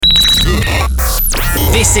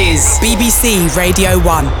This is BBC Radio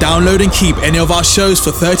 1. Download and keep any of our shows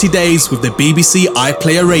for 30 days with the BBC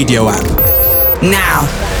iPlayer Radio app. Now,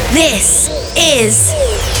 this is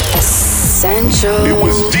Essential. It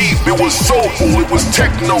was deep, it was soulful, it was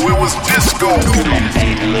techno, it was disco.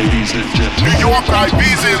 New York,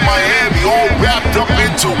 Ibiza, and Miami all wrapped up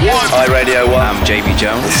into one. Hi Radio 1, I'm JB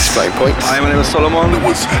Jones. This is Floating Point. I'm Manila Solomon. It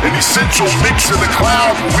was an essential mix in the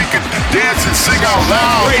cloud where we could dance and sing out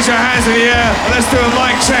loud. Raise your hands in the air and let's do a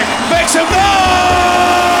mic check. Make some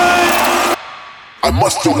noise! I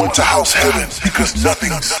must go into house heaven because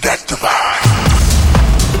nothing's that divine.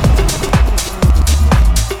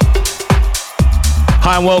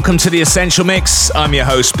 Hi and welcome to the Essential Mix. I'm your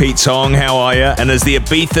host Pete Tong, how are you? And as the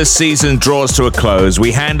Ibiza season draws to a close,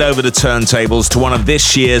 we hand over the turntables to one of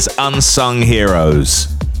this year's unsung heroes.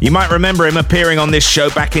 You might remember him appearing on this show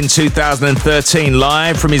back in 2013,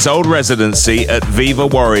 live from his old residency at Viva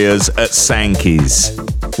Warriors at Sankey's.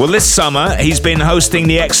 Well, this summer, he's been hosting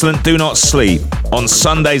the excellent Do Not Sleep on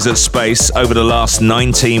Sundays at Space over the last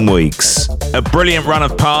 19 weeks. A brilliant run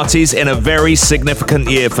of parties in a very significant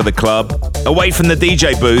year for the club. Away from the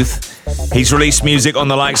DJ booth, he's released music on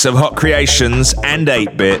the likes of Hot Creations and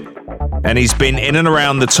 8-Bit, and he's been in and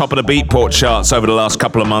around the top of the Beatport charts over the last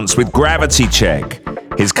couple of months with Gravity Check,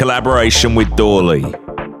 his collaboration with Dawley.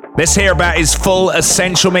 Let's hear about his full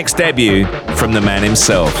Essential Mix debut from the man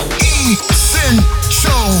himself.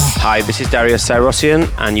 Hi, this is Darius Syrossian,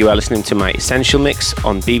 and you are listening to my Essential Mix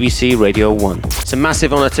on BBC Radio 1. It's a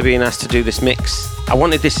massive honour to being asked to do this mix. I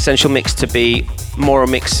wanted this Essential Mix to be more a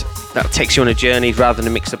mix that takes you on a journey rather than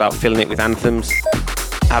a mix about filling it with anthems.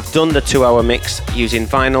 I've done the 2-hour mix using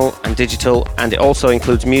vinyl and digital, and it also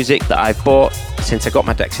includes music that I've bought since I got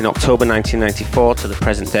my decks in October 1994 to the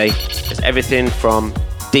present day. There's everything from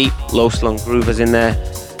deep, low-slung groovers in there,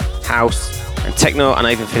 house, and techno, and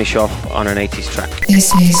I even finish off on an 80s track.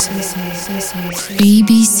 This is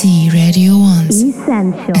BBC Radio 1's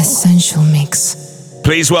Essential Mix.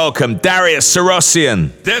 Please welcome Darius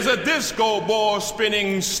Syrossian. There's a disco ball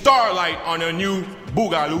spinning starlight on a new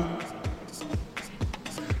Boogaloo.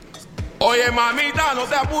 Oye mamita, no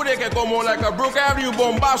te apures que como like a Brook Avenue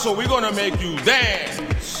bombazo, we're gonna make you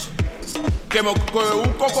dance. Que un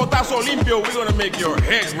cocotazo limpio, we're gonna make your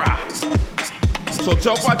head rock. So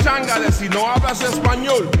tell Pachanga de si no hablas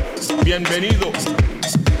español, bienvenido.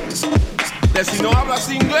 De si no hablas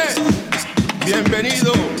inglés,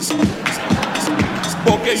 bienvenido.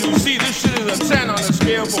 Okay, you see, this shit is a 10 on a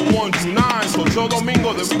scale from 1 to 9. So tell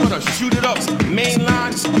Domingo that we're gonna shoot it up.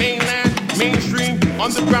 Mainline, mainland, mainstream,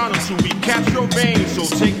 underground until we catch your veins. So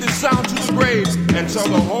take this sound to the grave and tell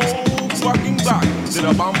the whole fucking block that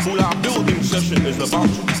a Bambula building session is about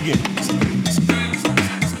to begin.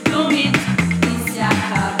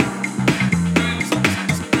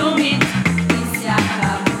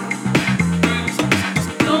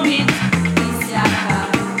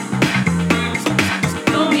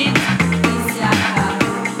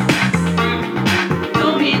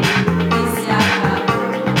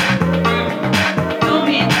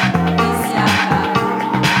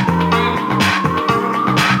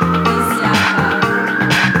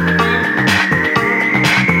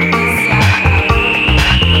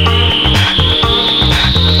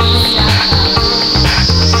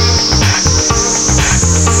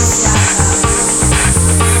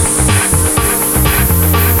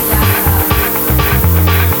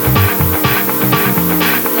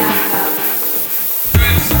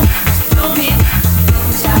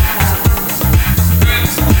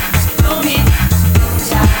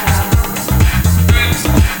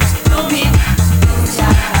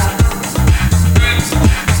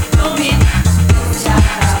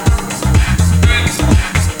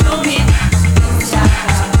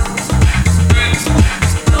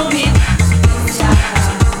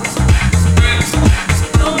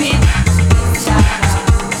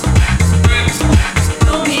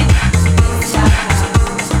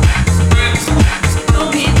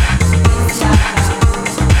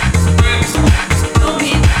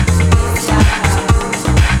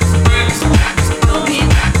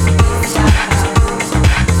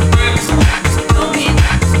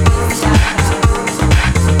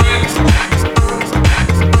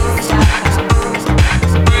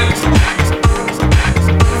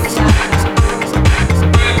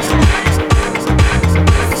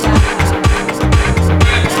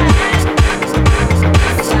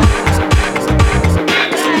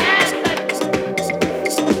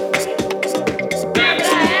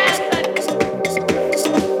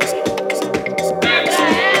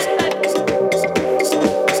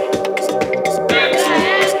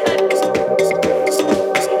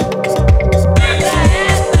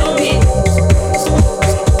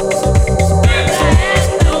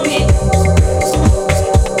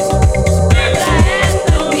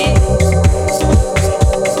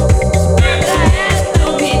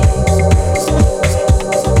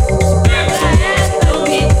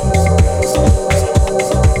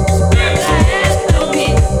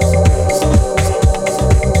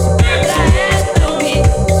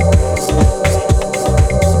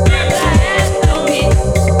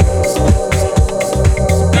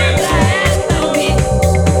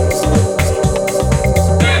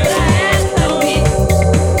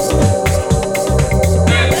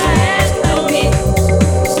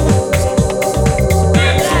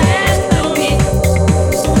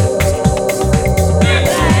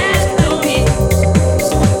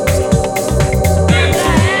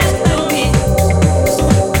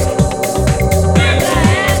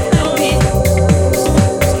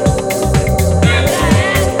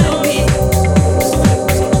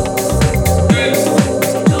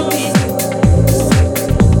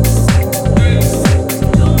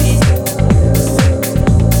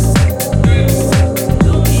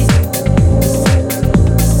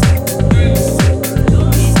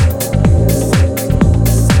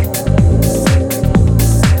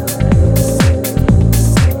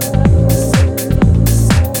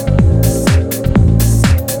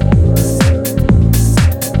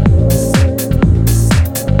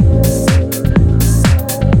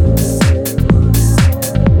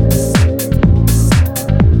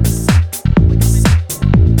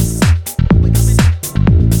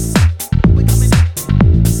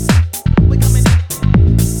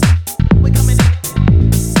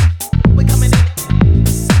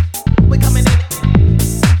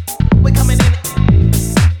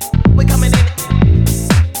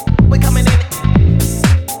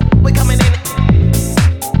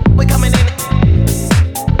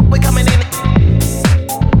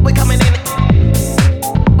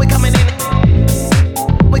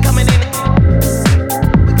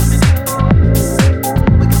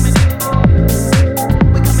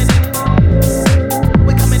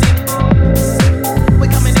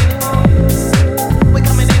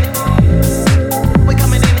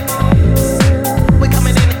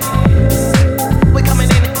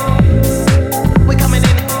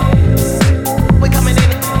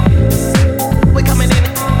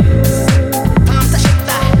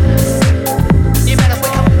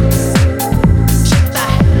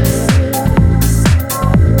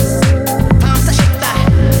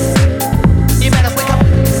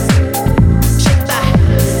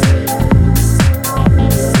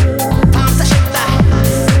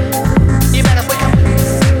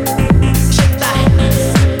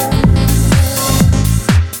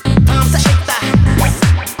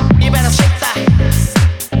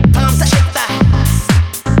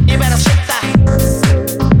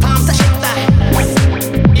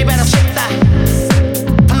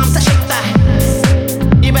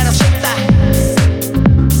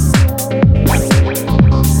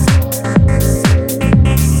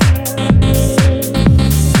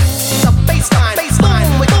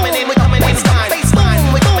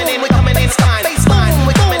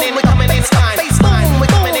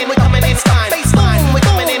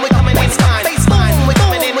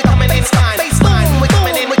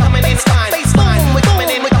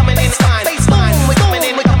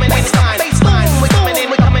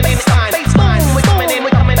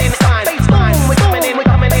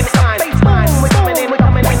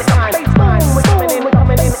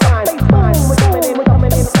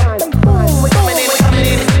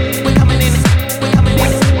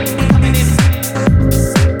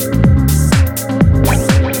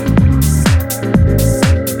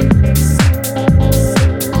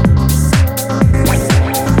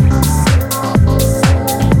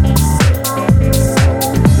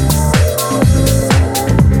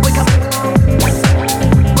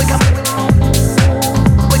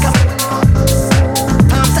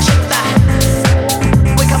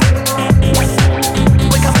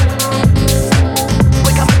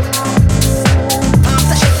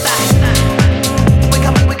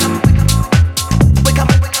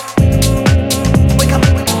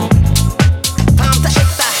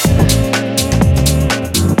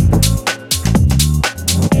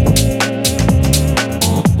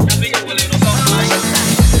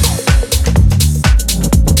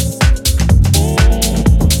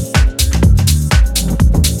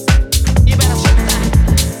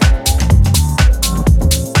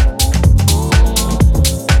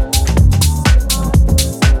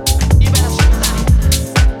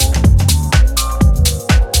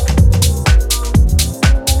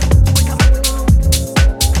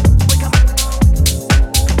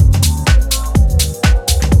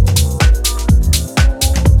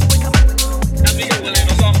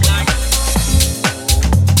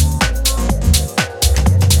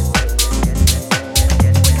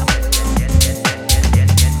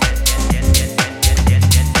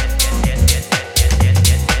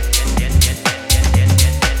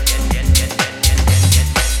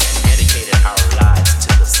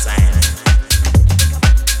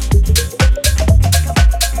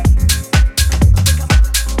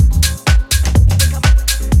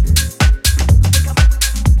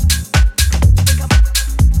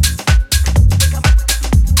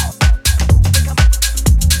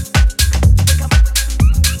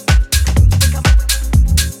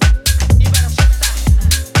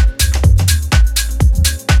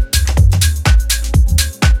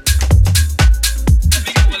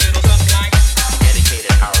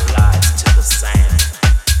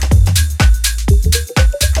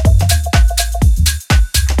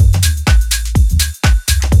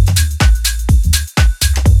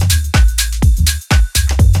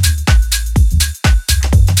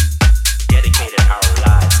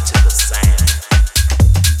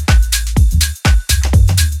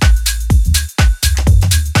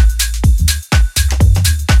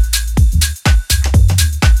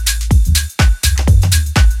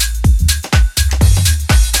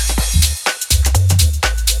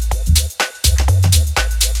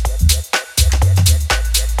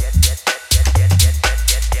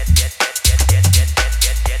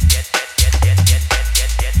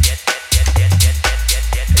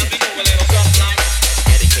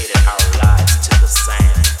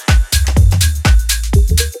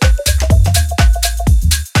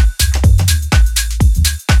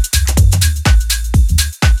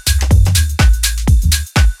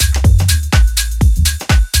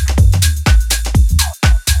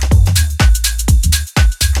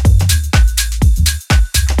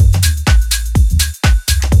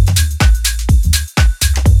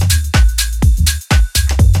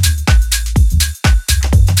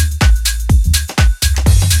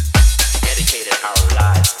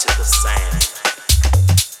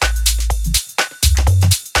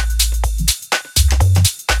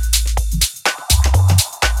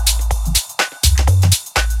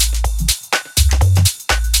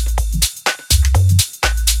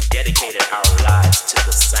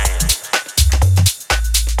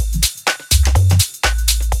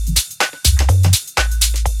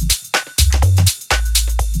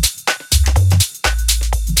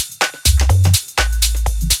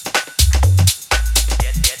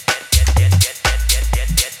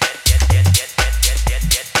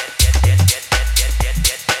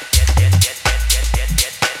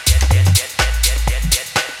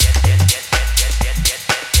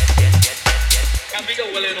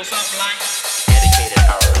 go something like dedicated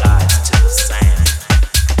our lives to the sand.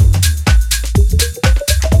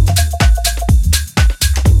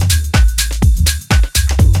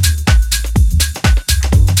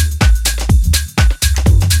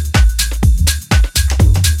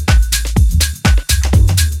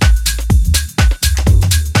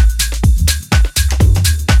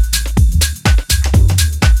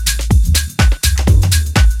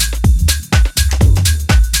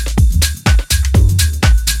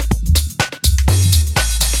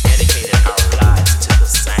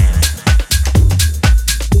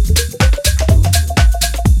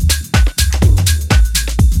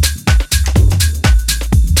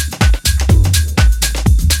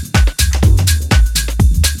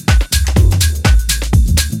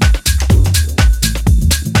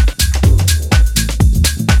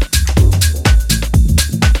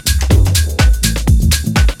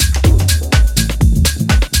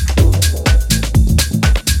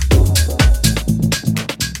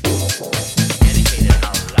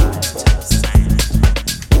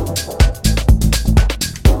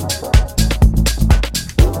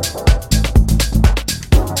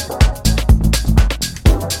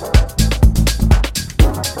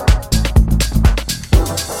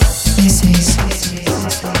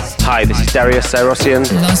 Hi, this is Darius Syrossian.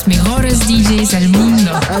 Los mejores DJs del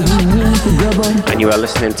mundo. And you are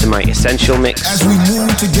listening to my Essential Mix. As we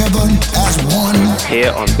move together as one.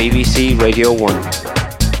 Here on BBC Radio 1.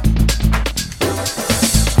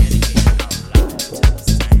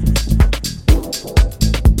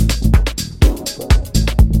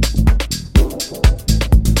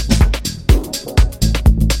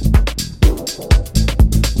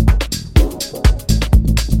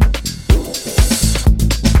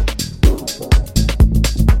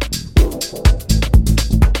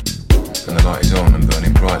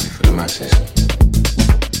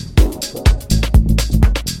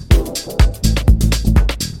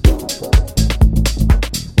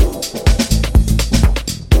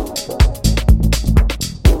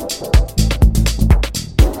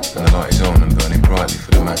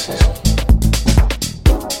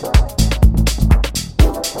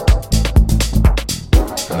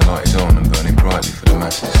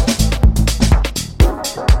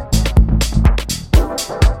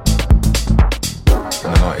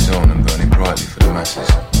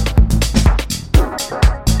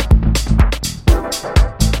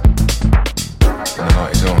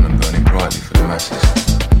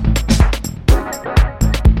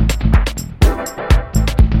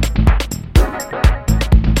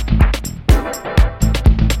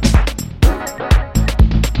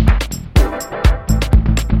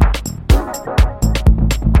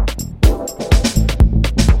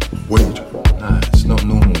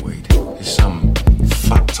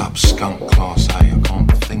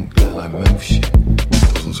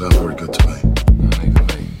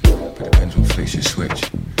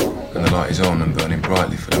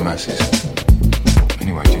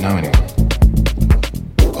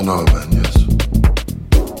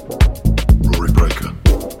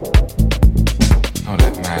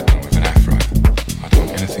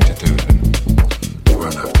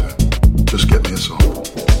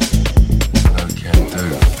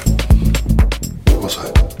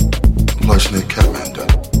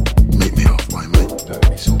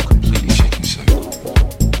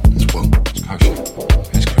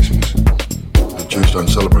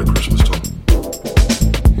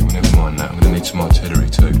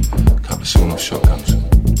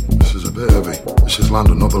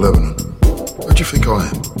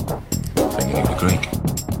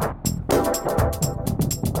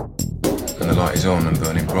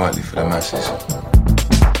 Brightly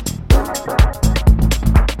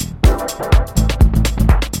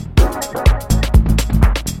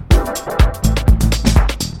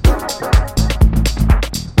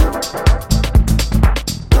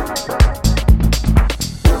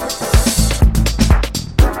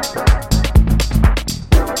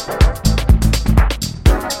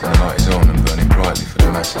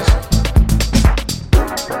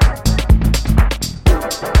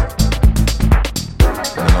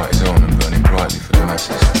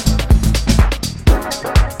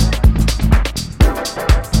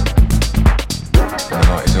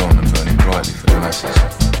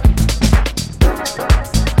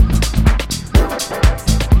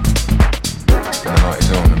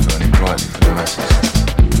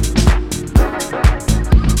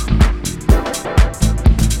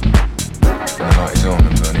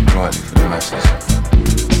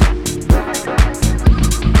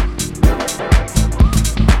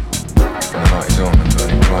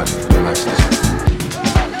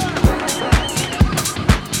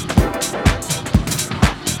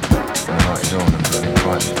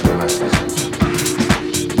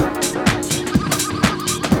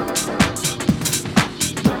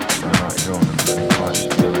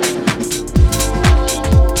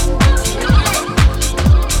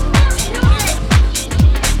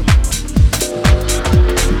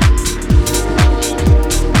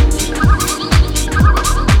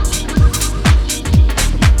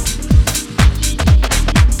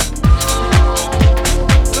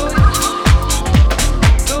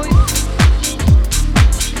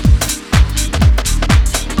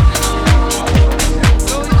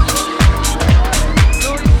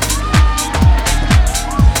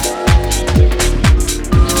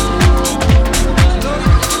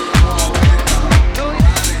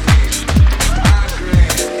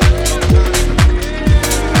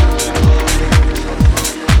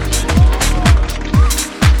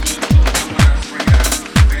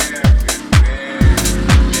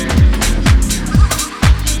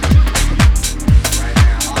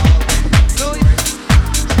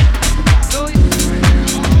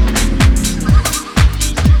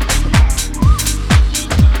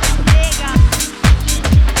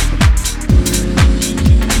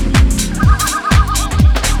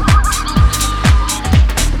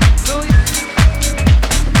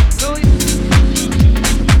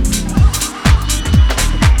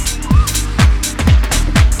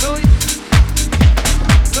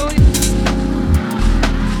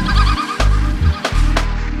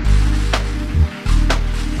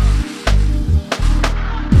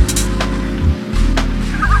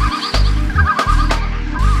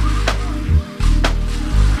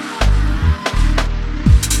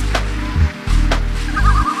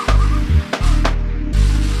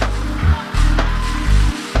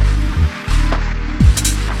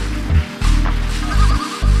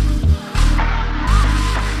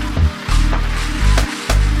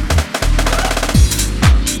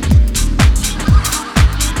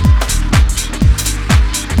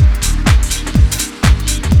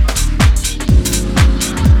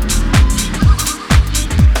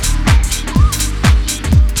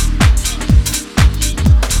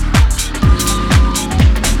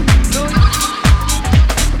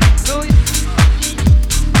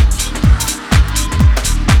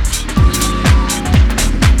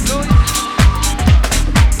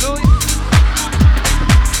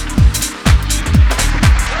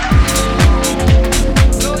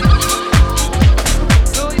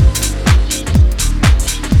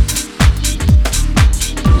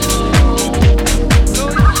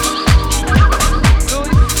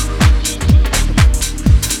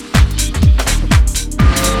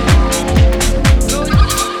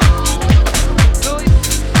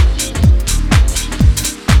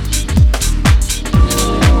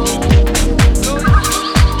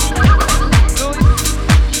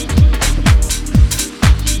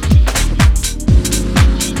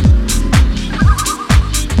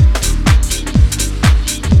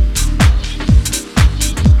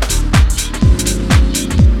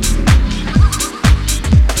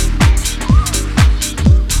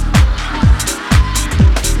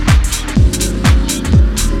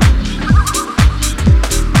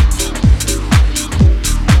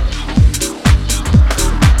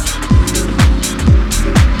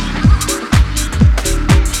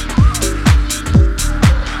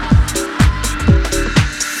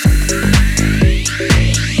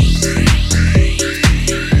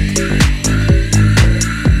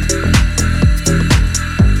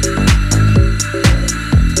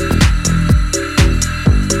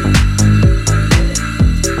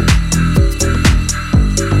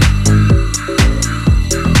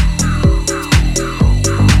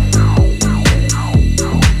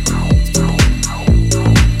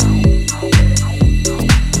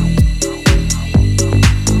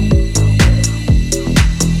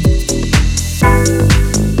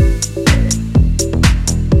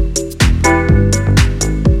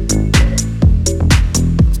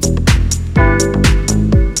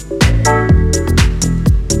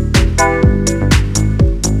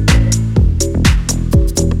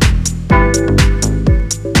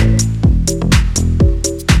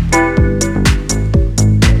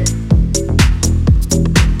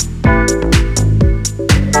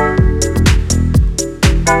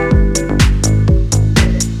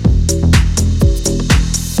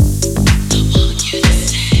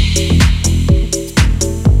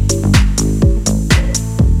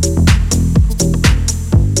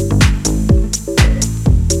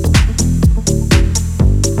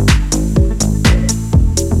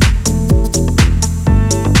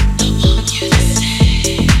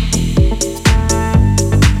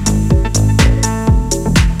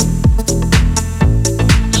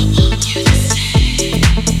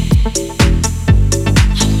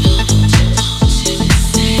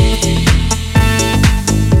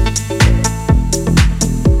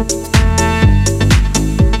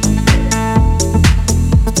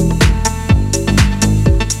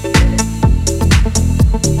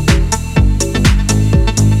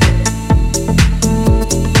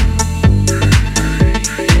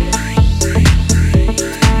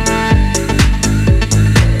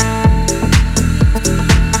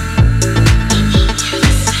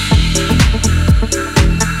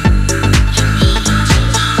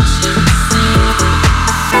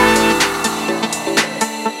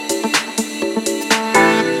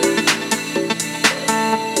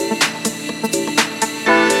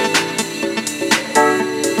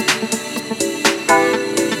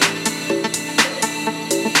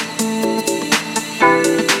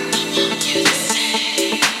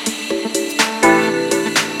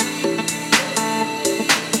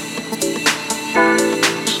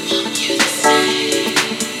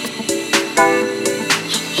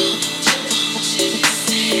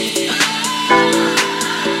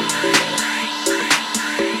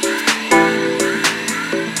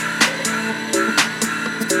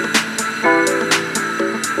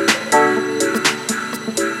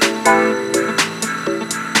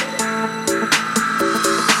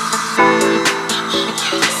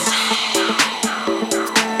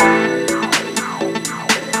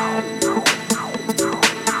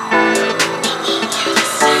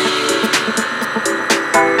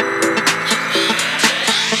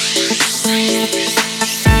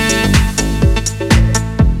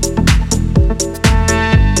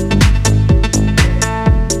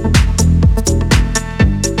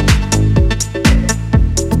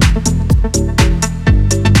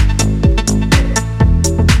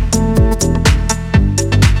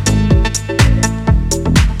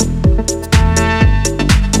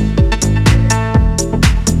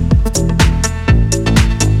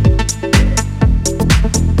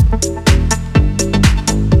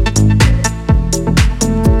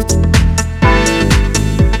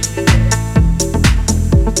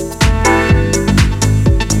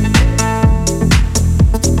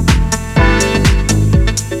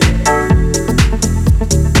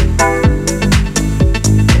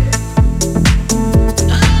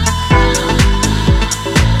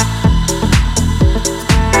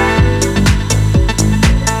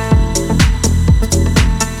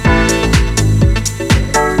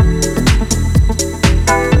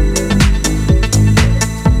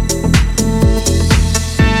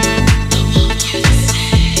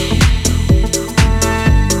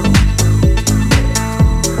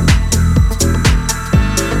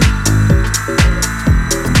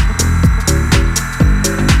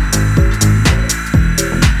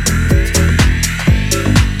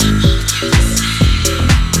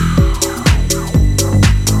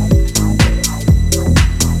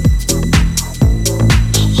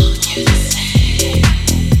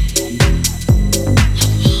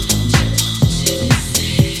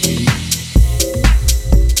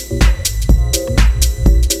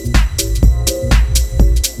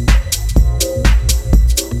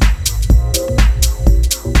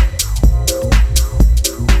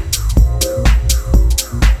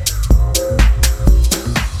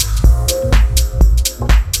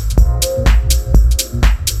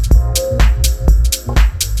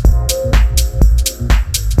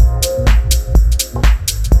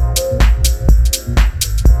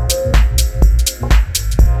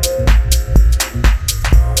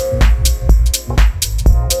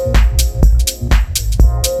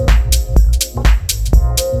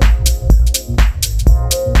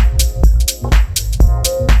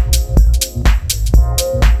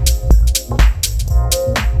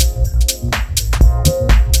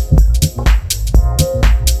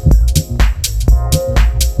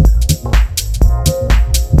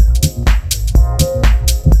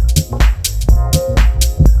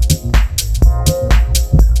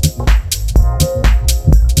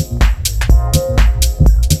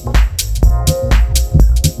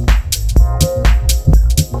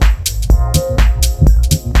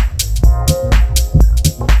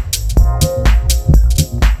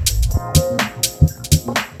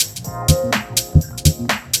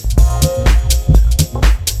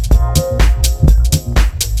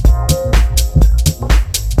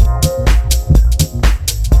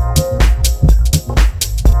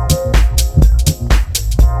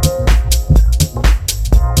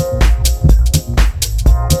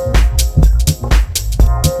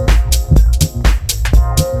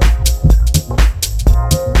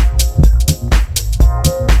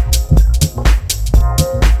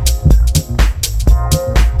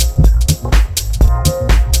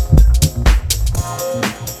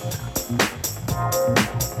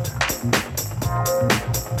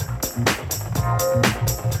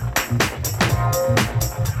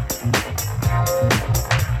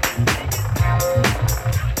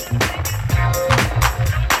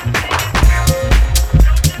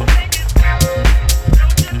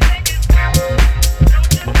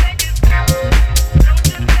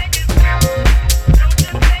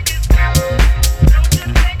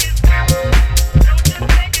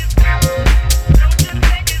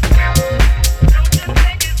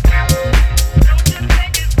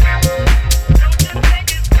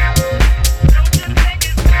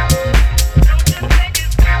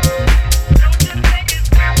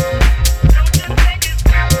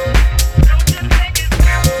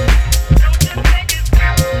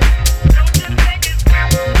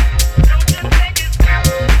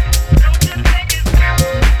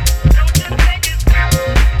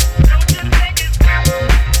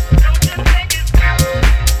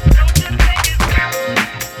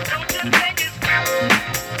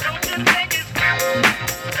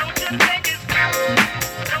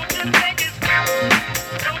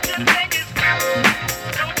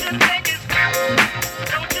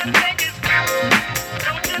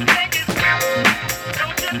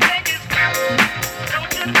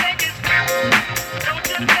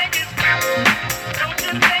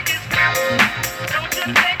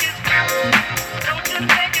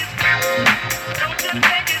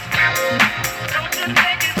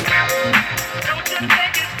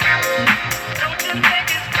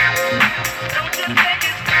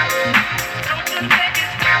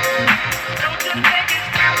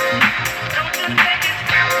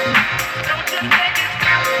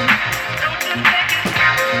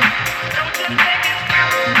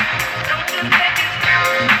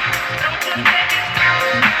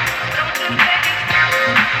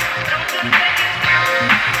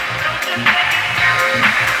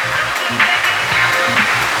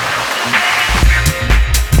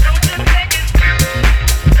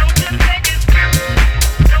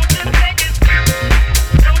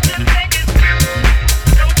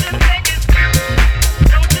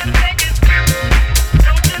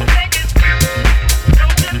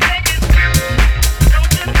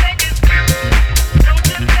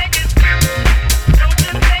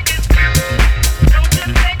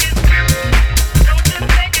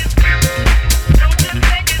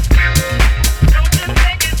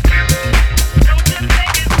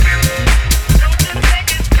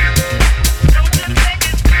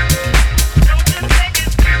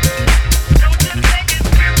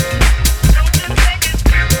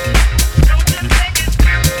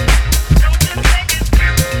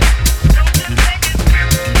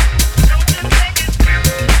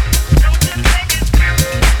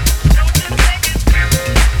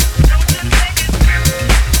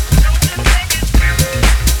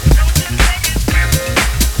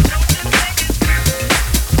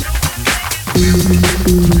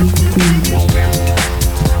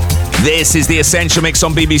This is the Essential Mix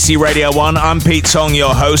on BBC Radio 1. I'm Pete Tong,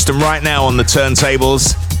 your host, and right now on the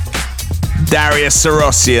turntables, Darius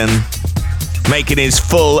Syrossian making his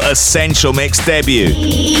full Essential Mix debut.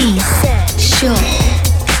 Essential.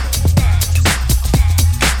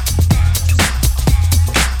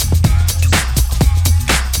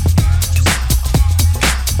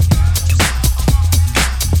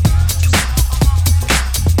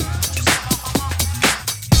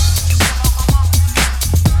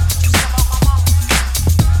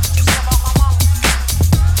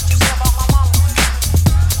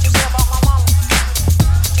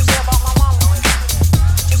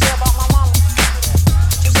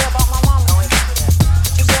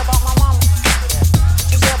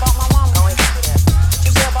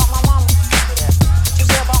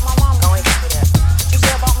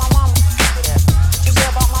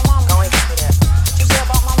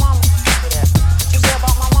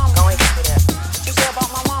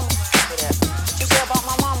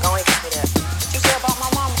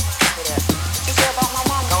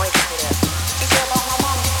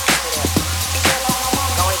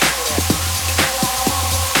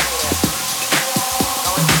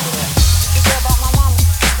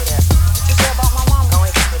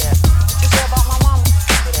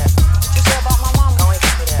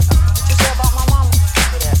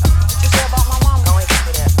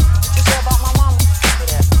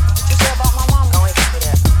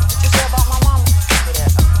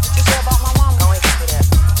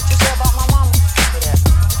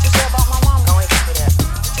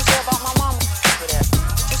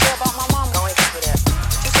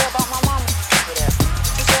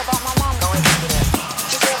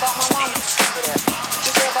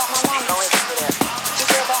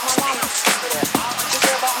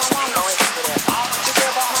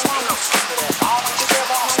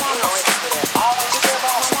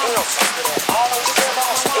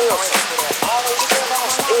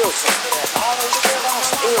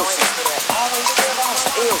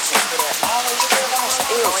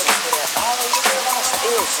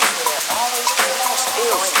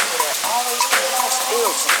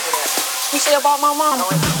 You say about my mama.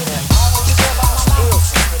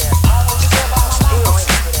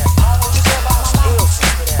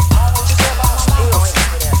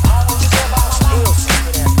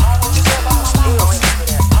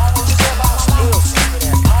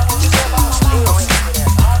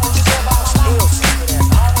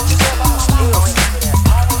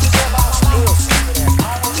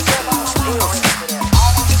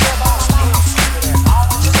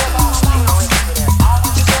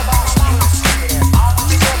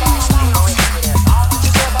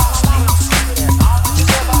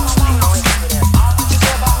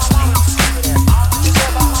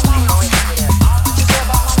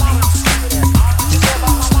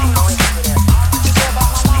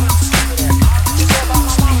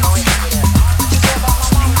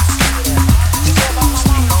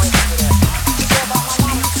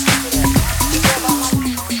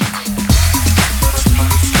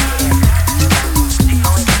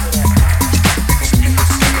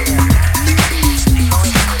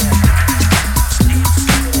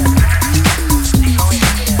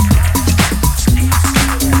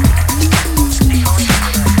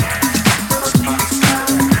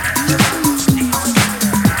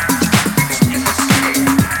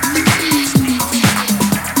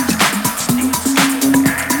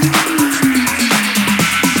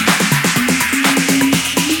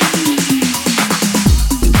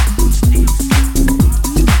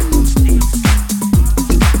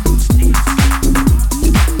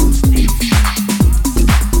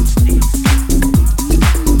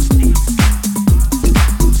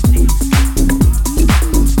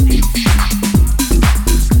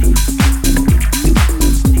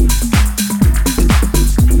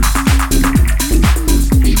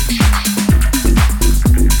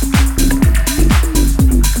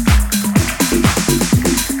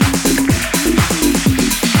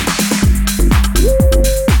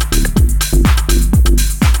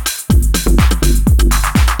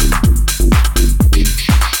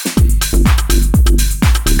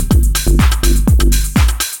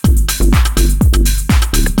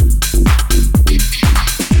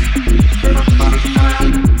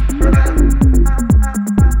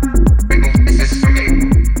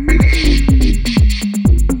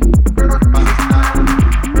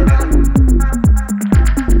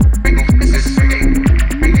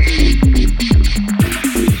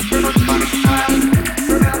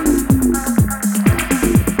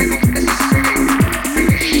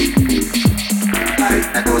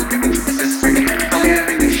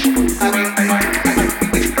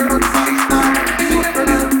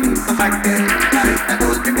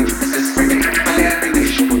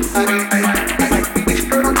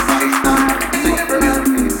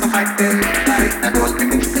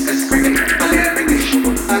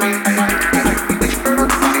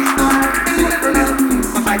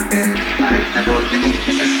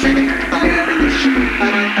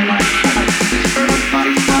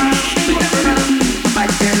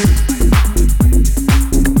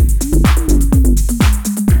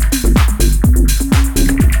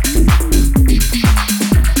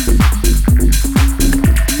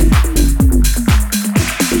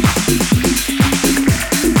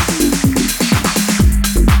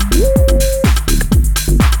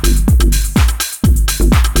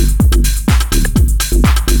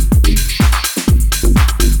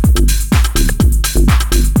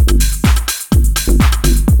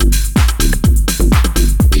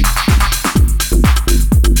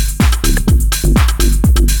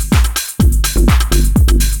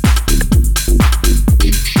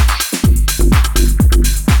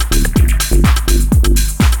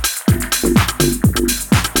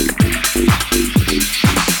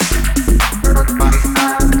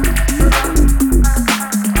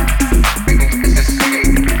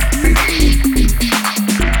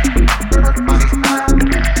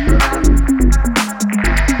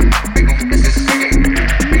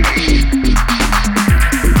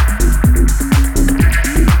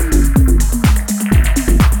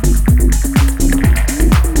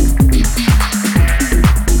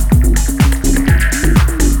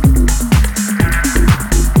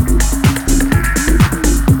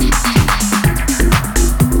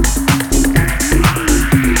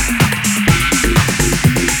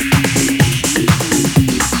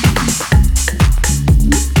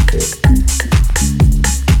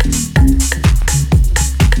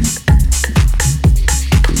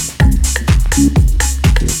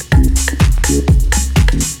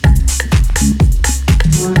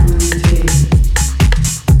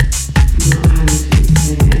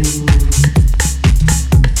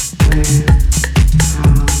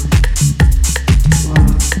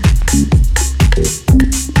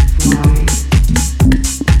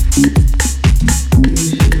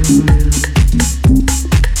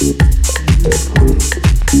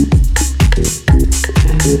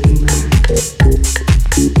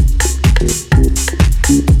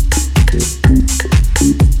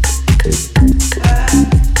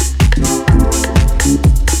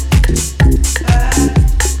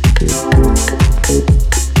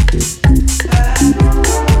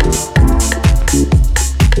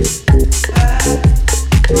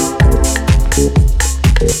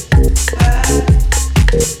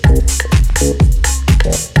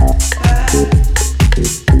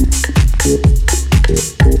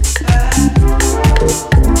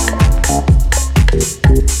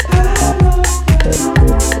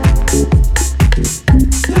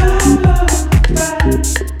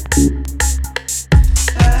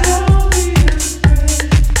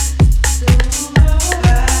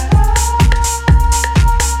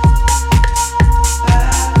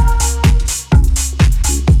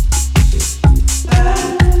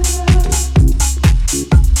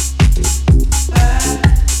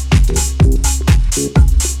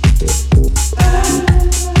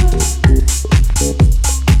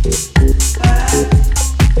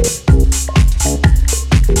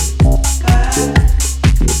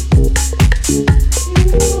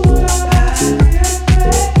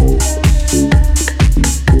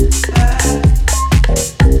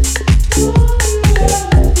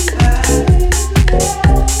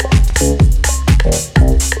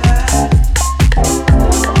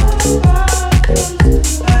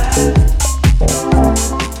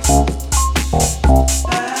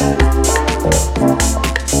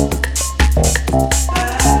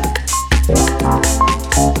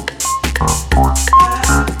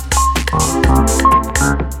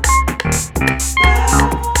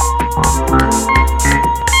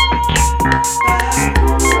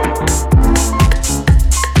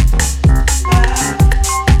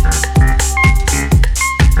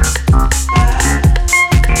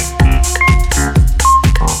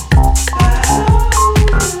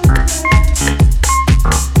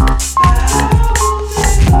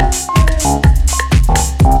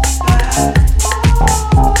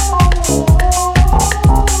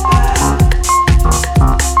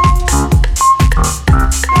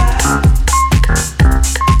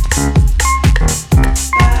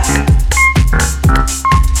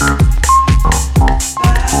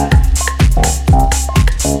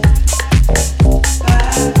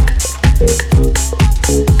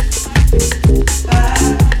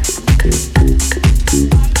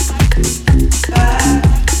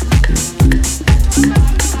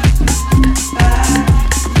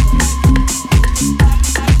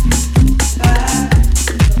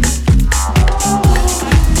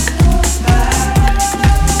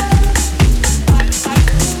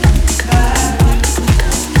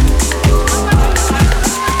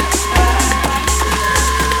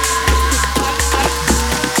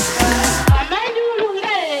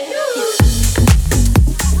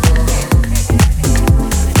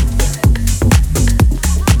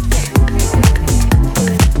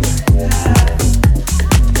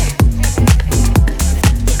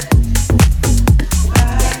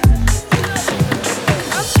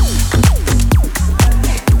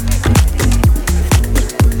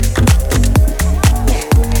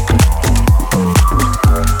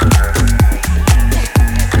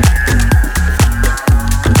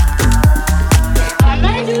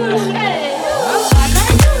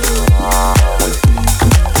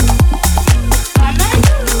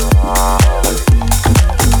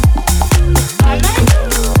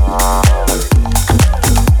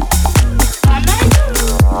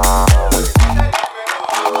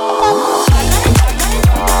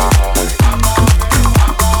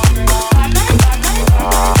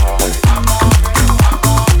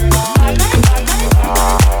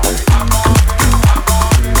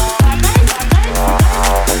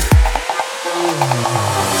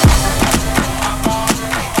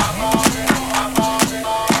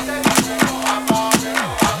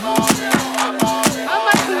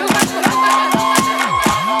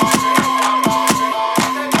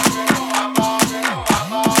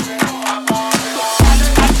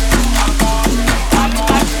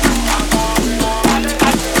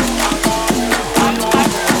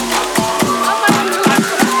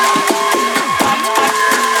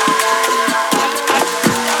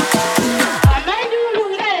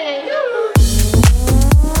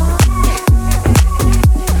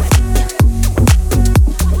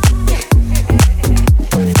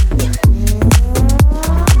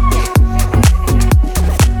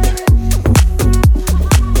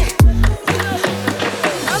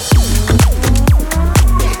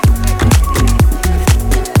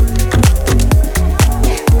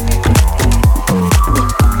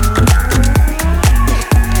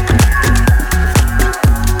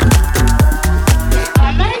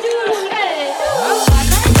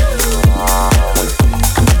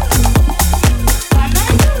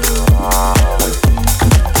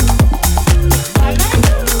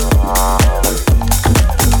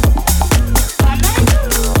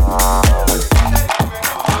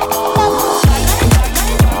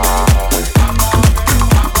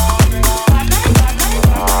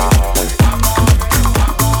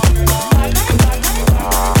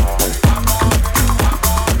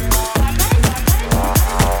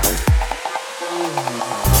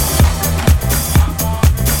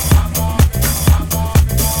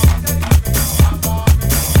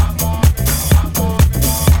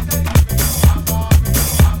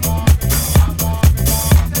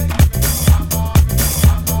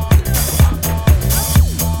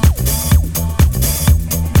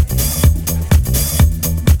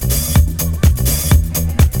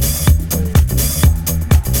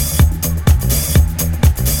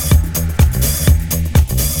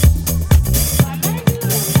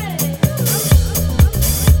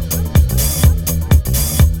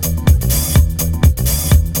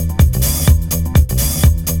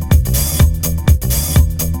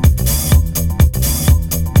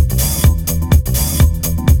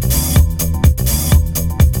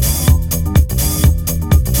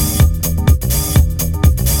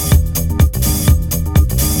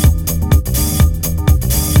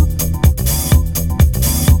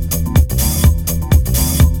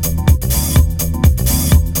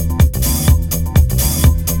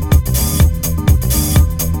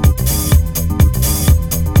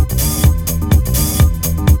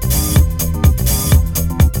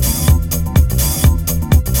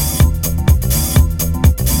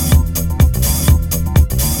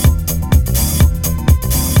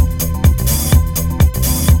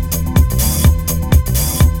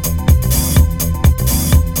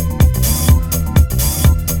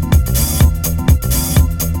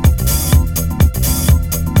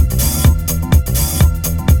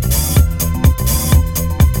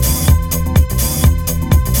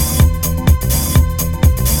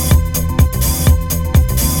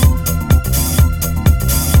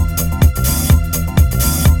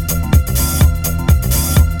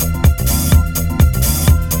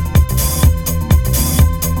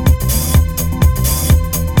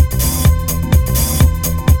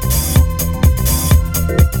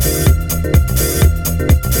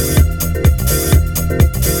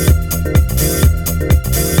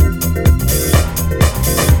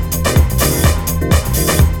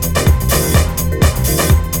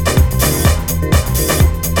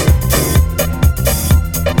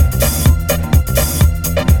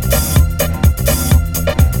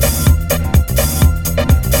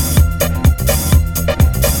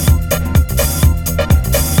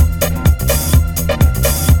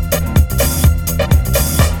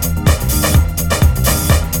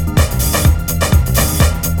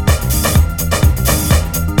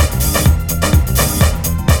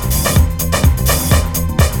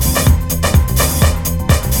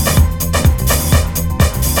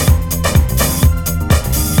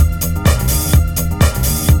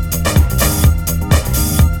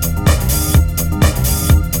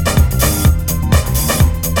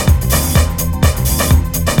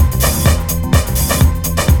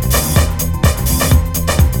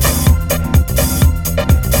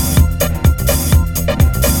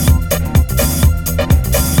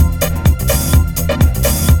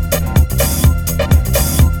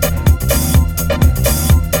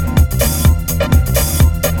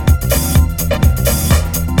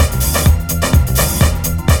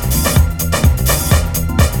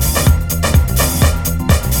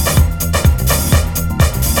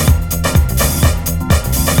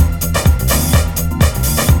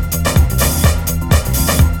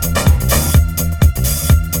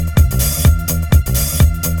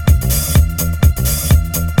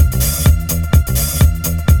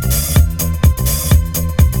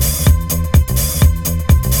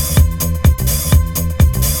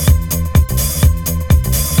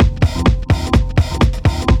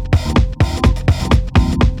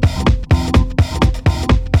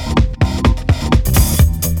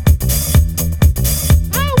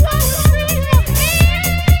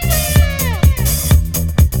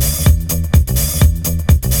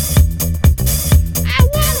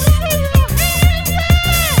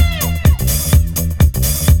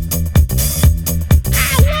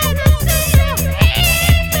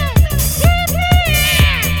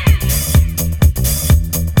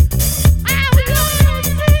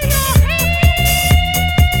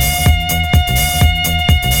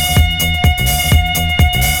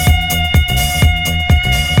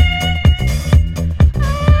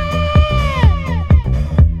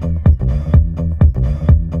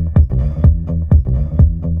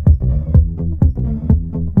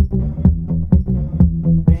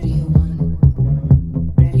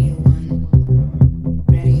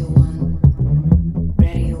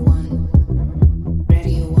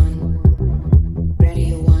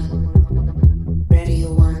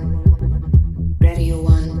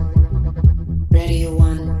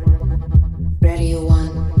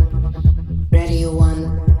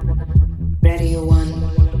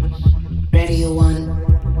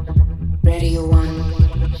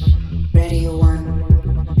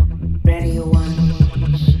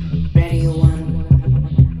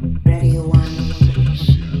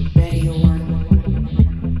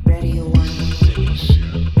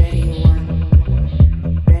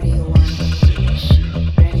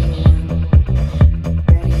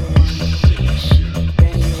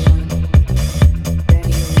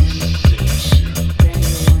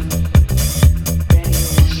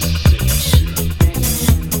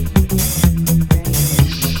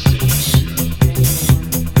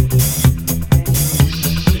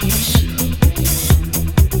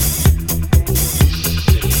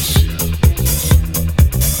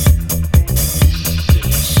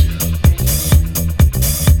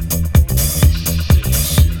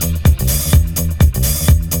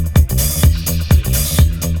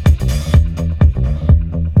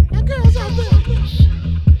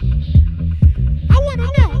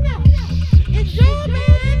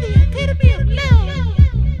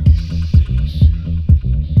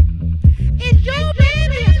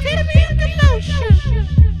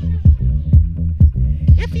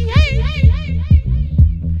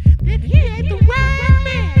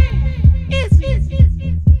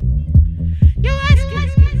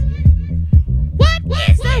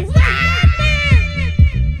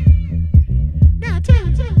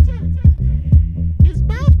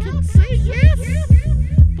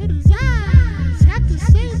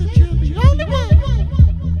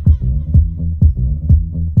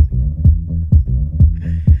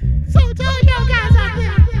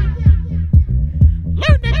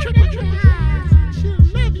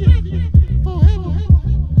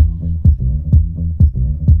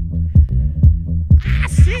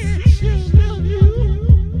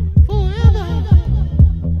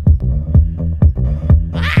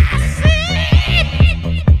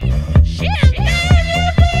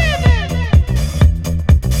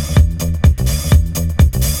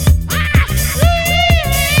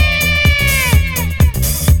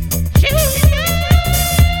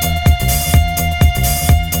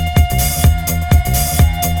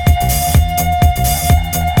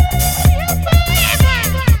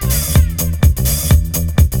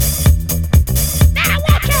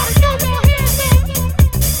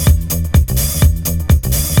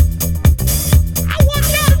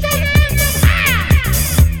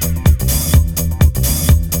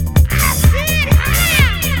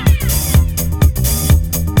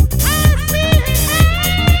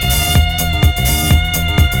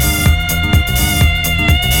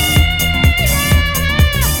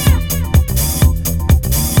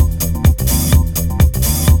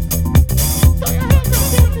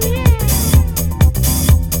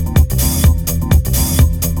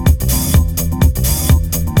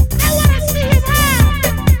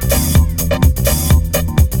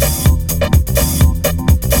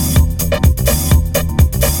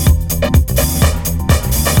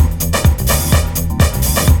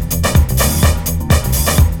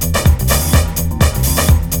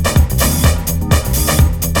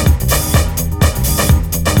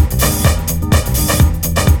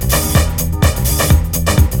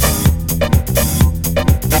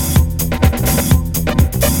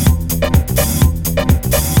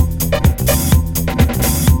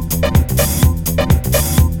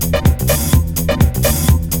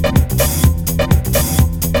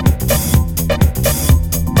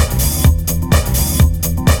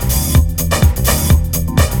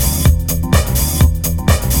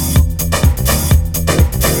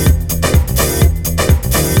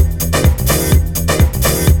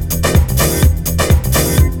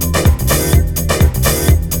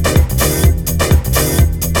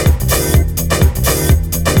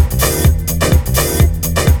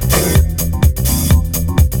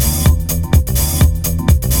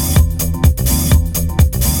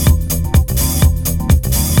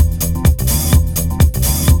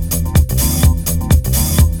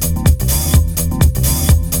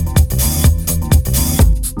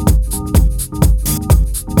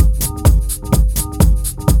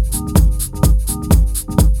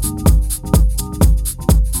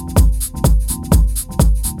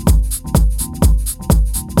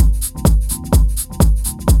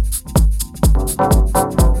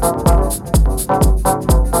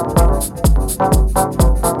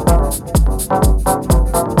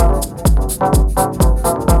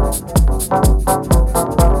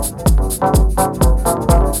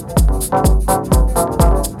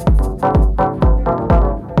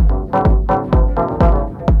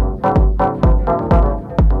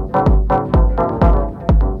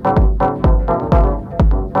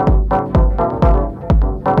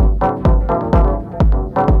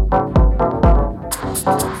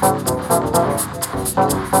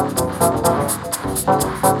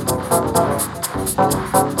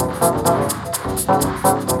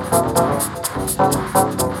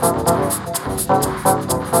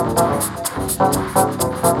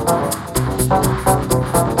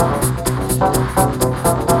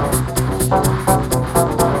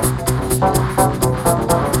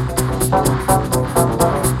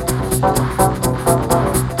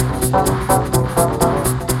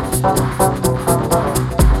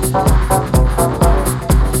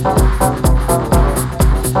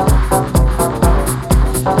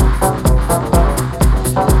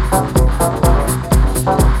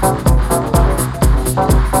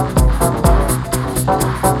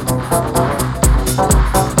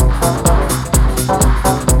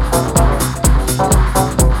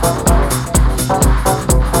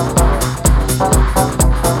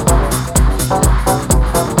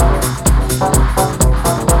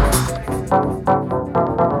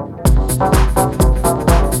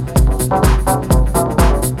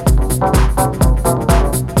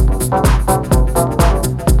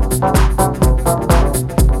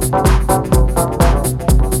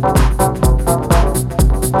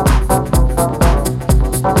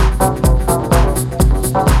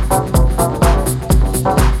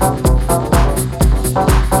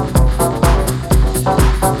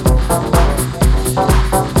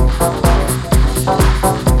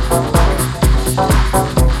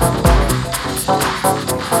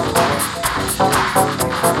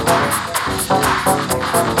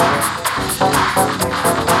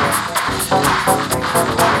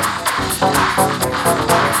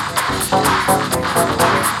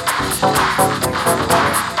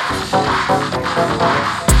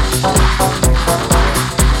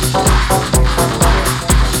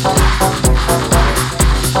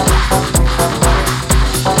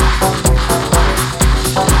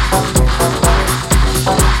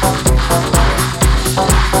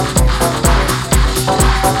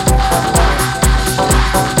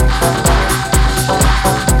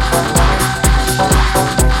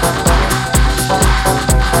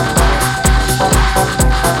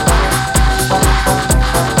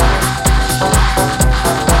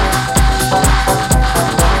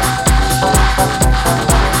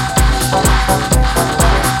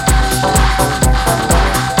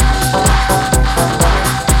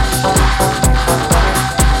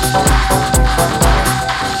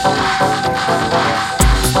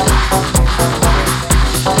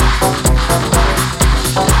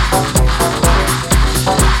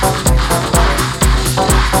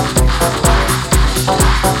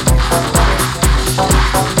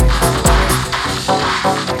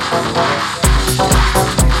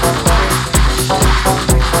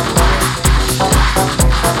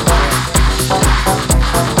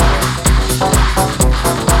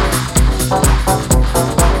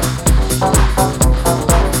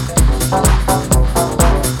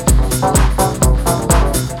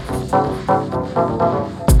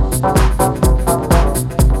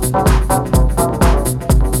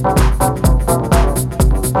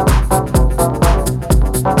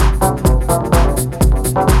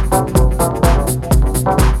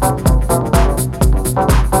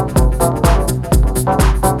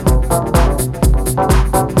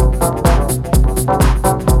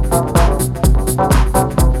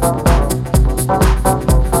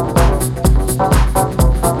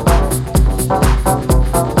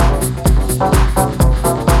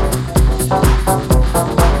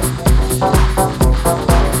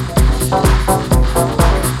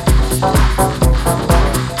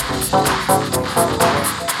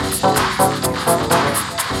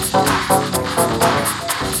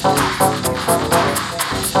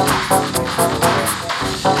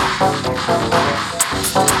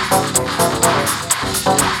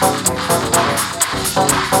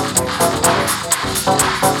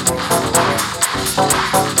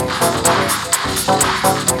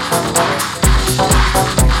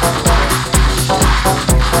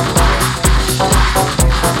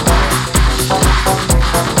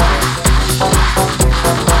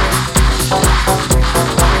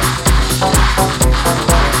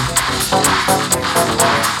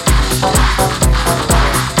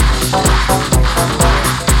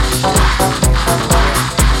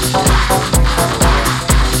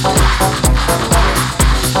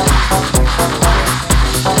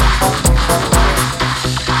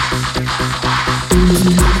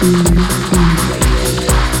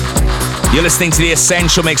 You're listening to The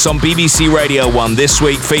Essential Mix on BBC Radio 1 this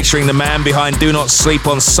week, featuring the man behind Do Not Sleep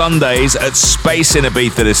on Sundays at Space in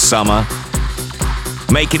Ibiza this summer.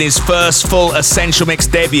 Making his first full Essential Mix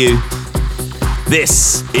debut,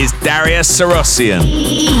 this is Darius Syrossian.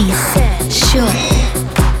 Essential.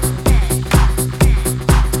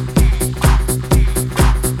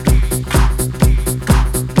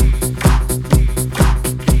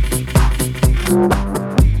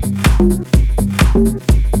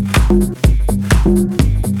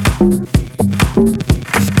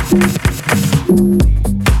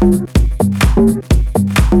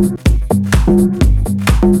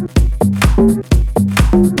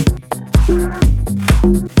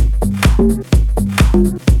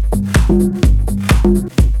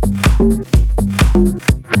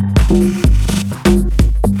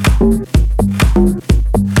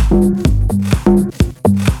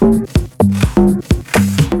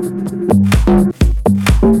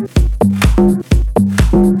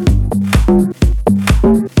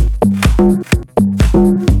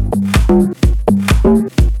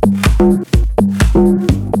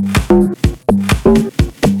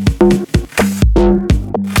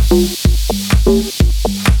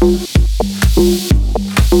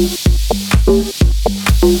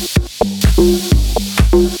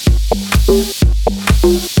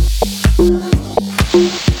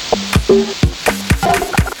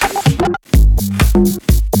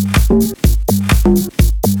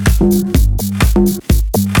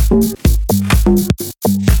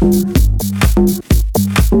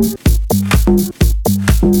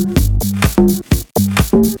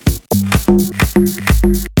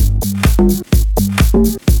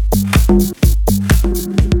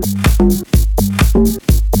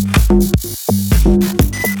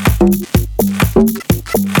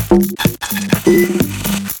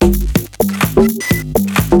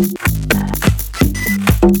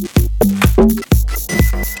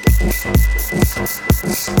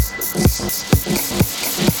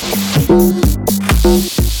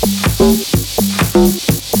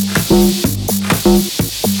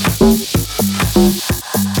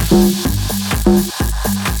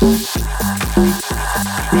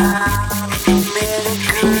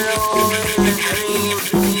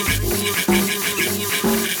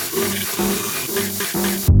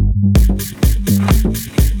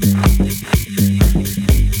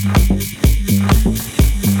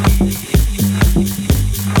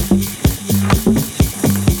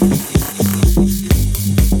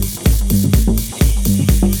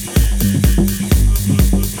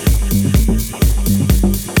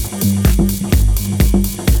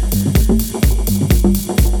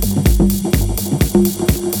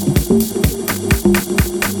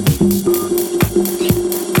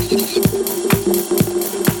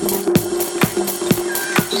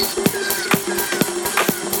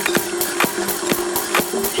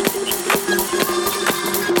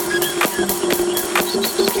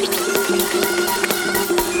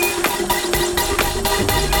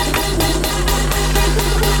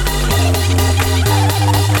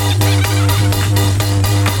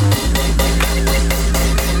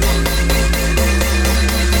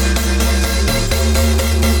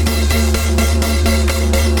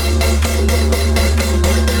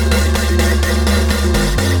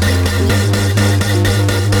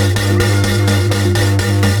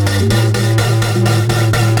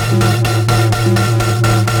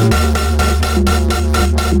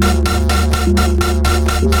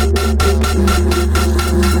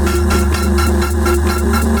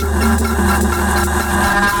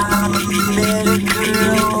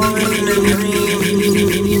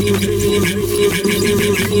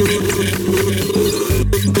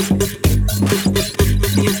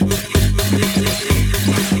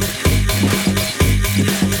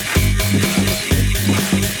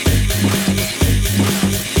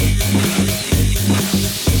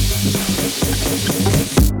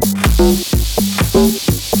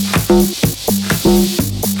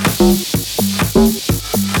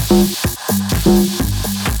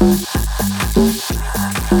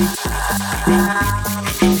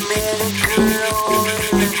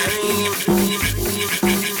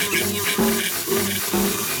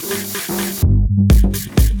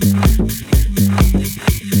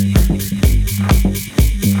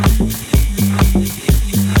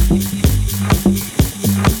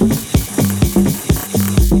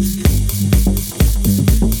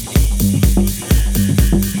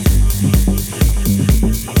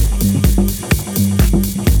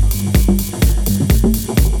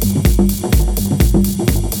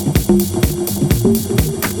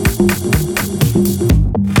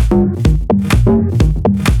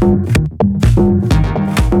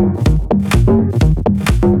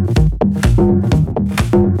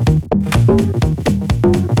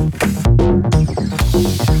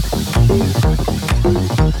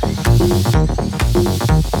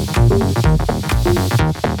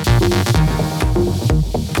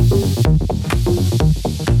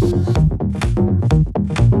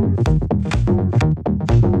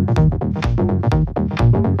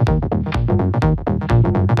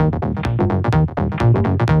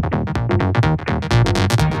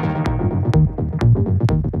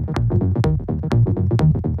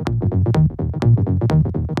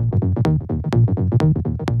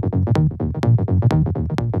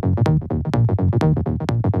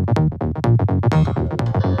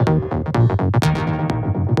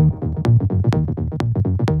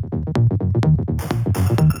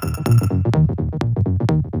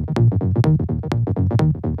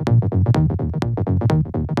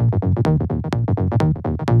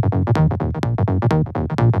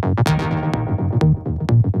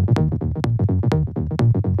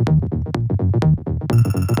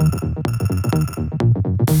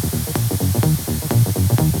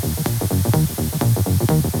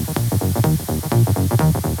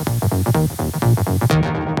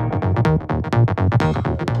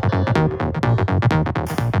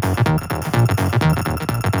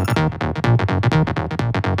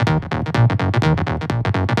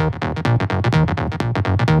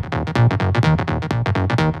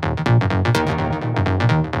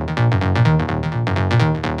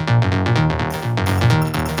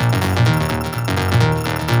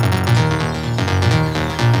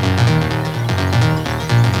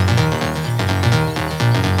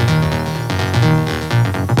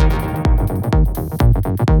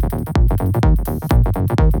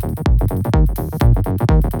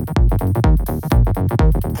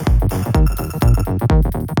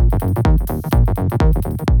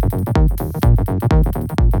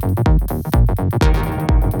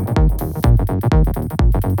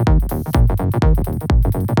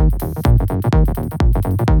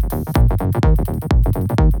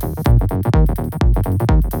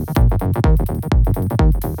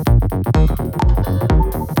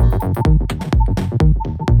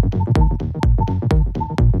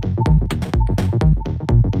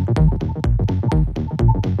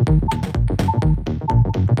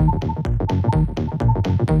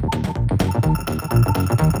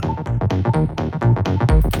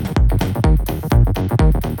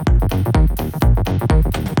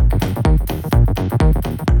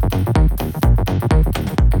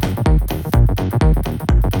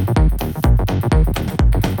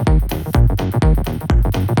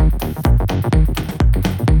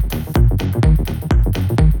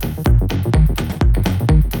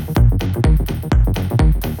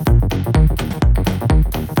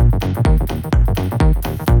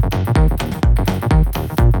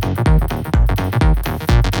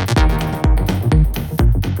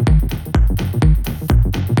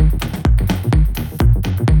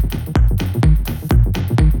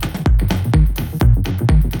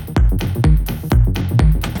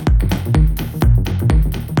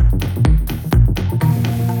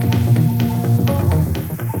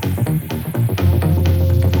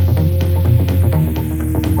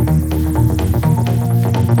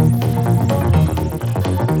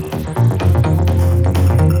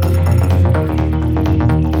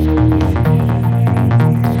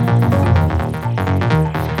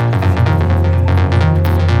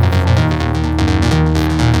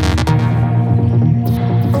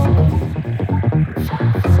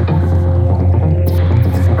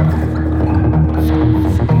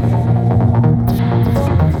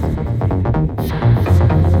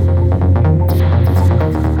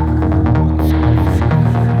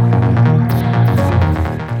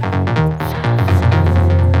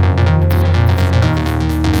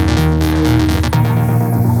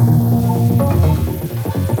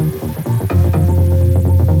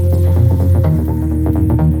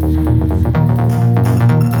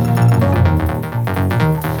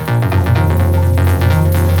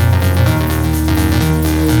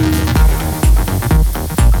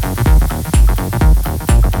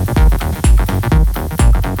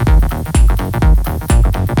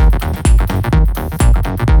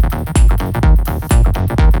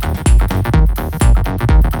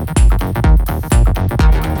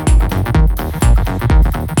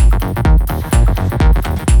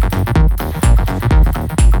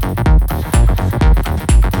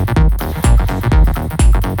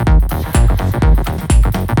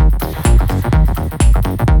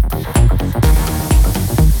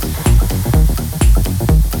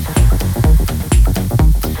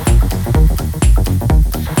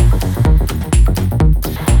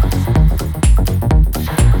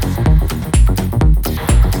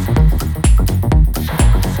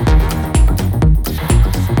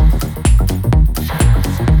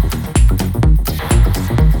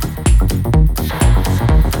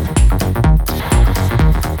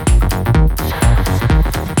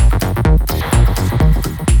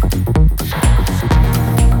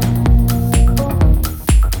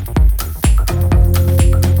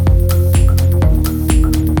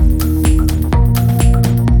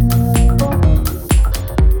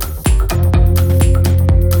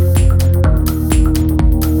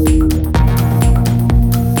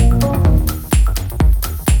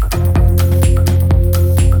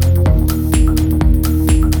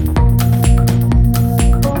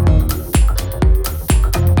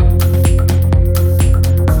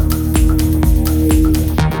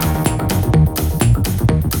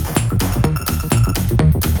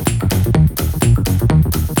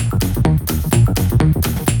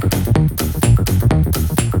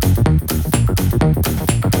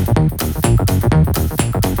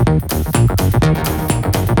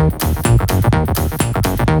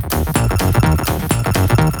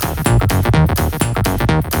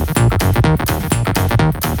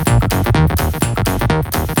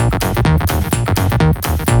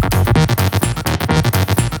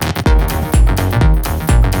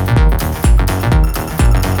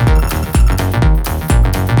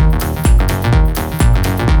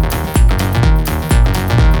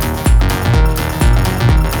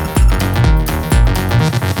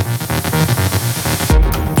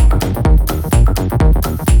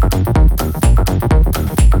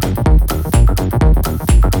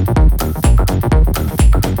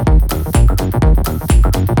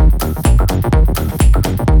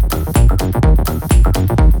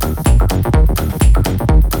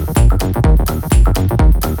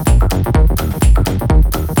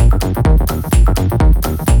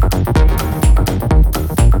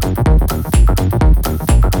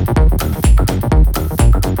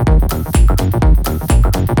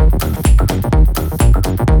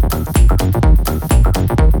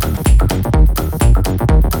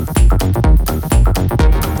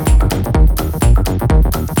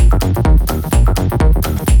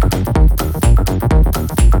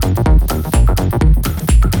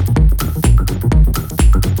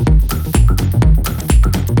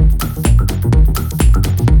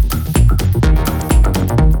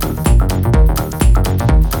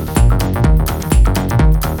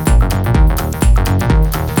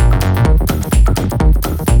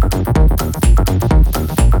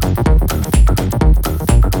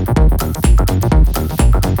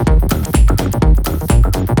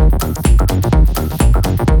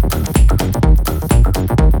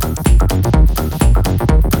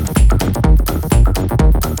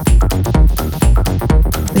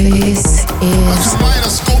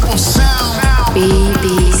 kaleidoscope of sound.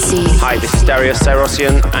 BBC. Hi, this is Darius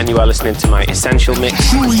Syrossian, and you are listening to my Essential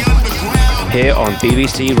Mix here on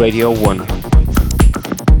BBC Radio 1.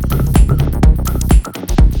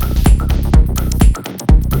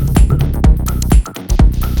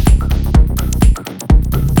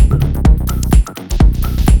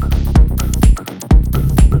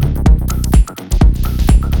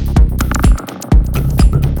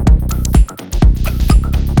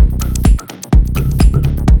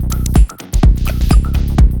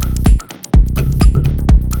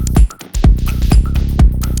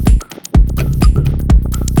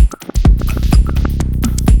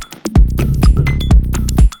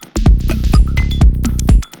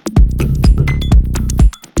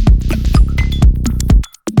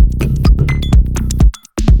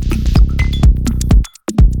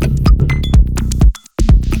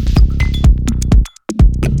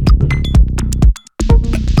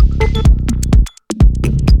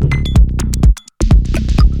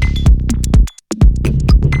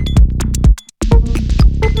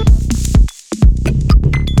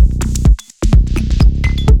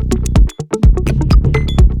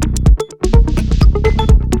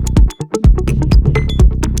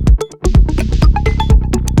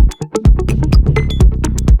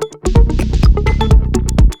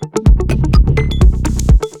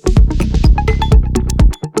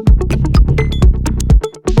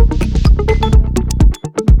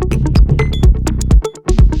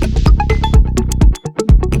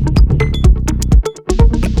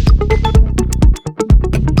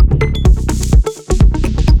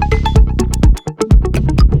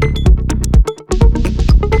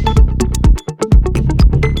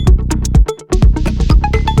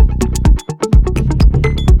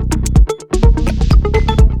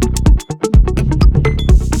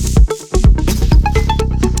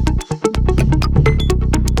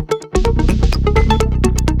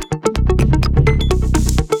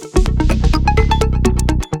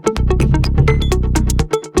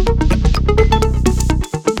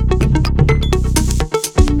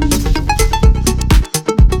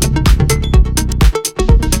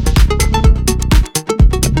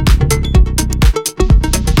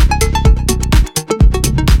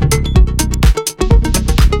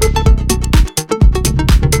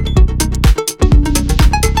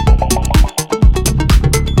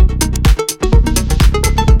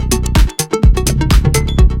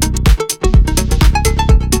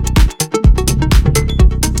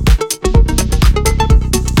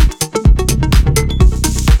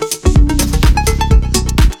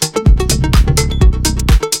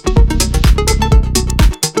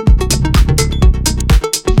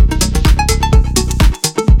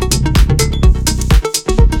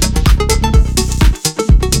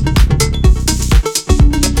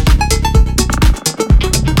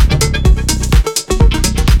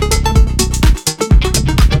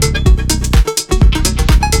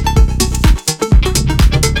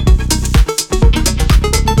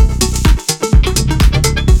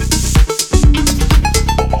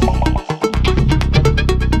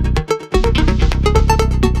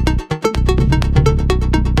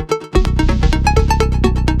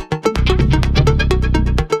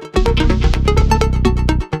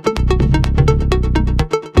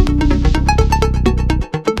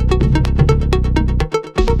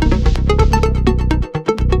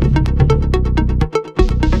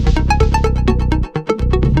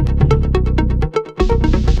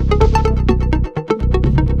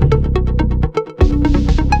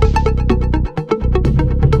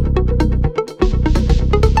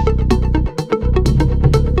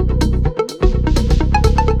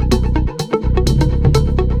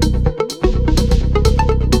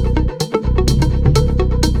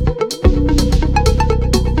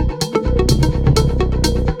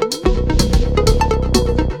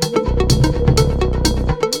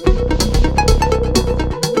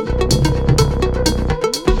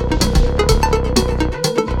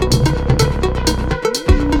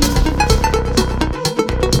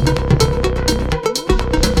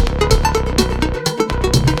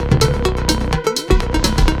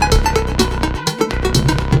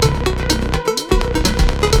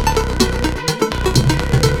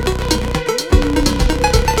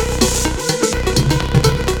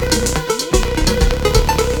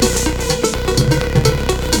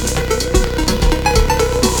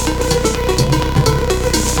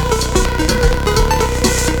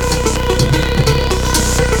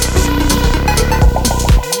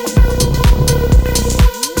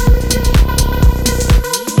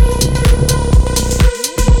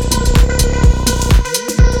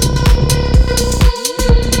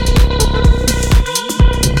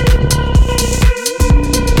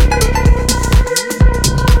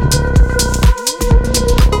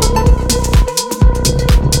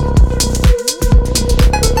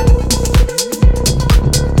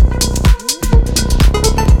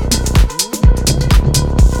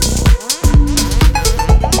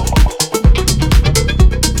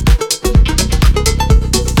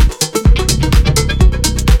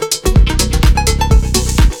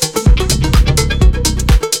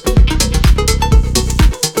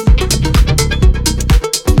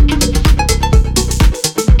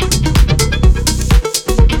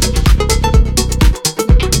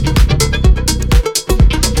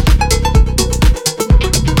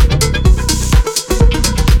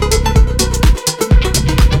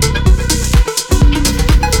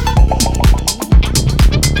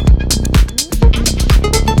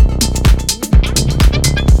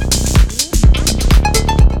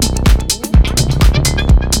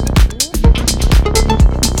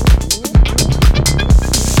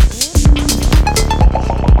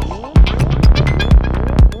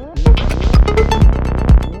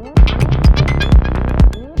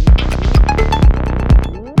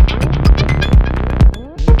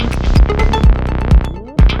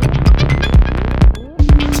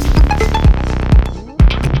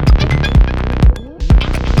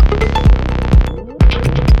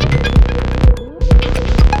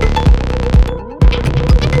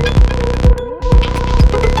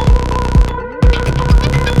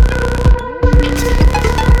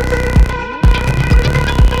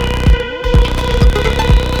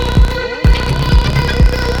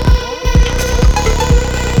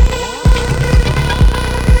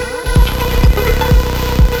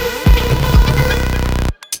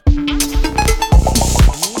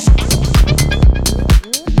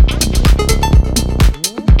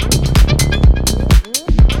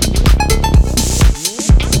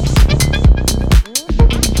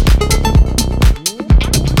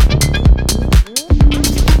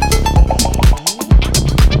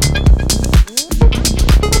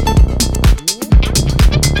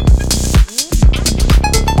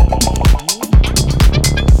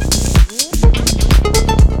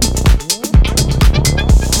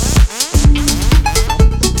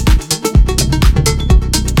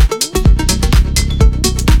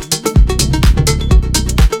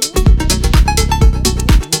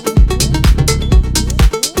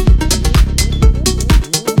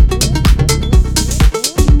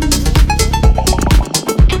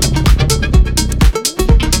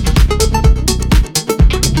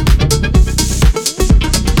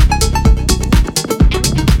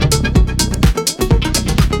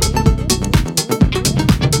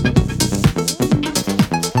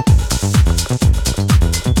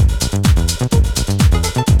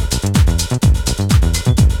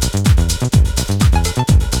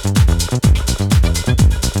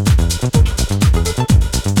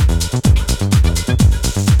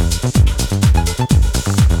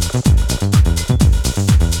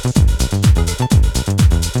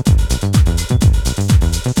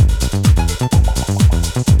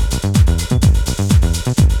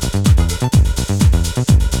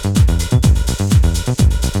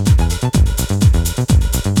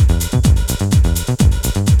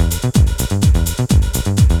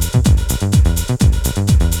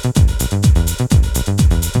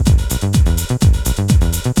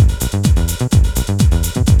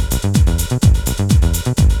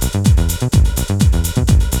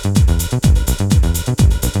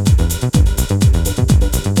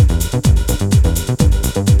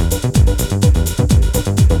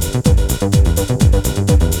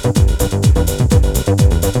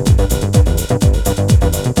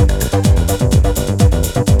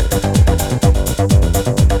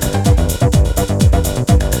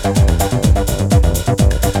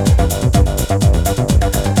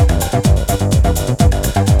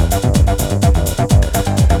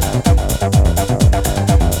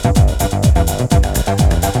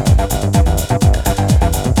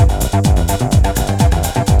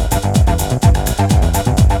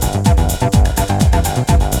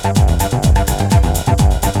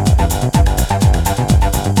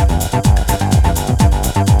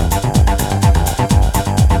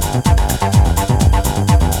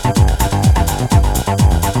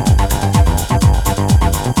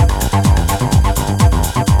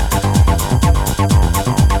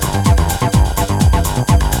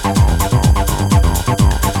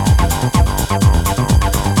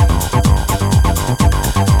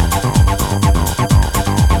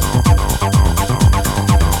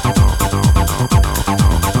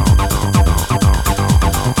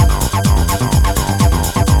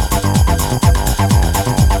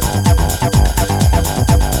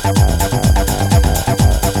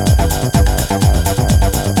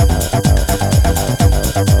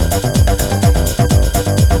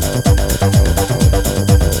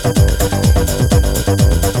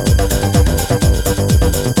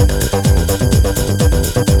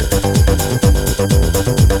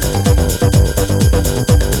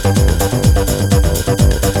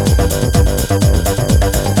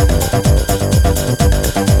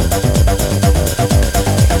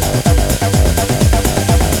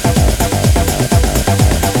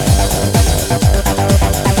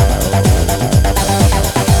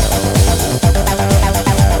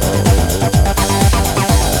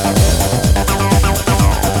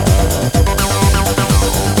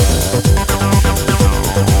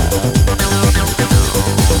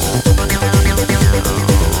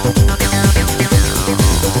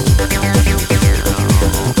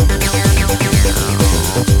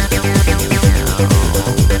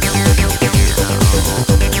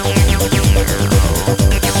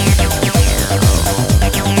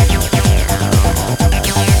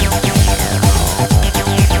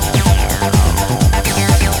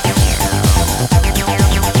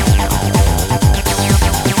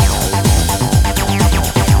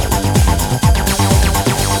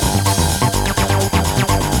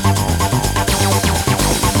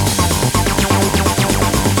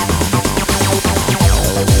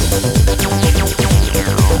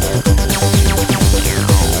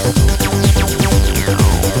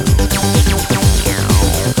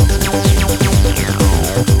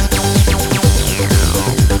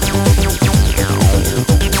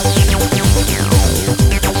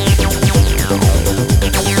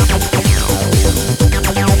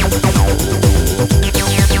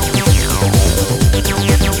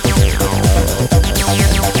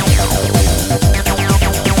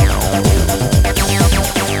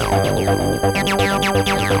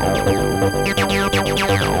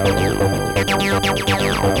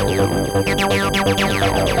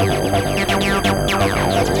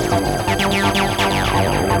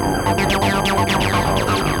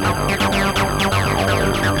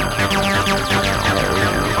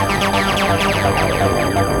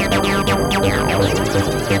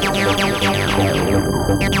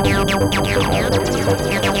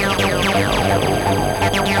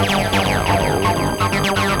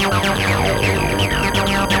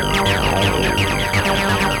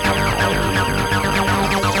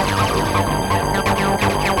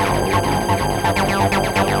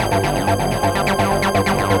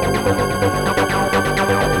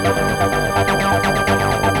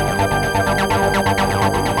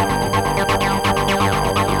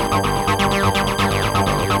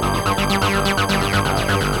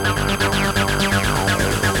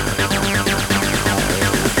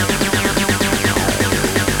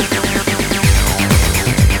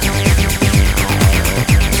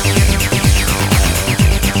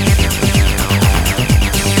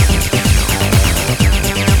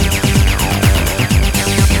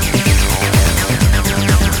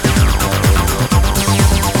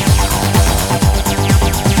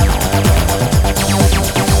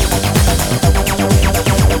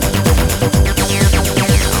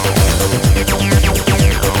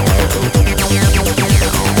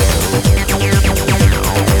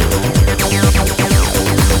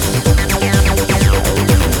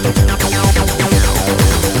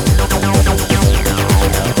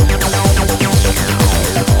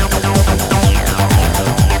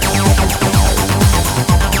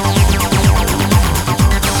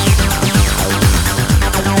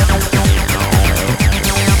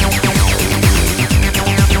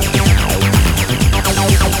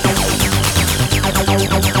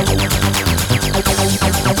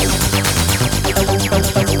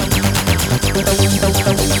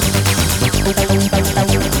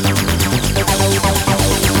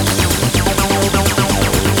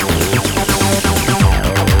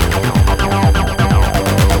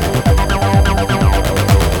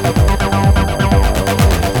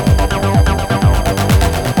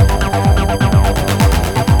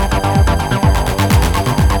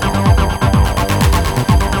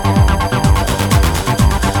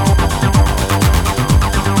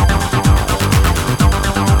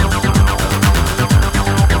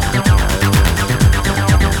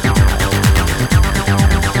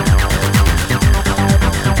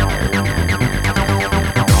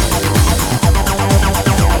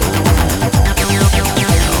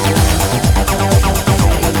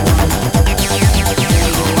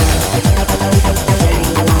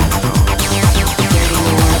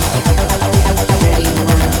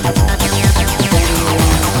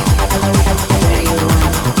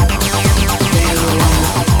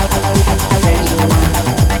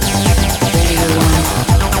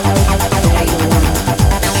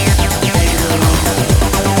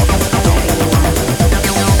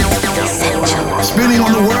 spinning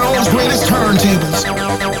on the world's greatest turntables.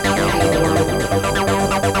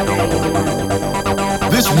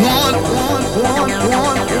 This one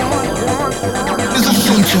is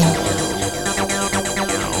essential.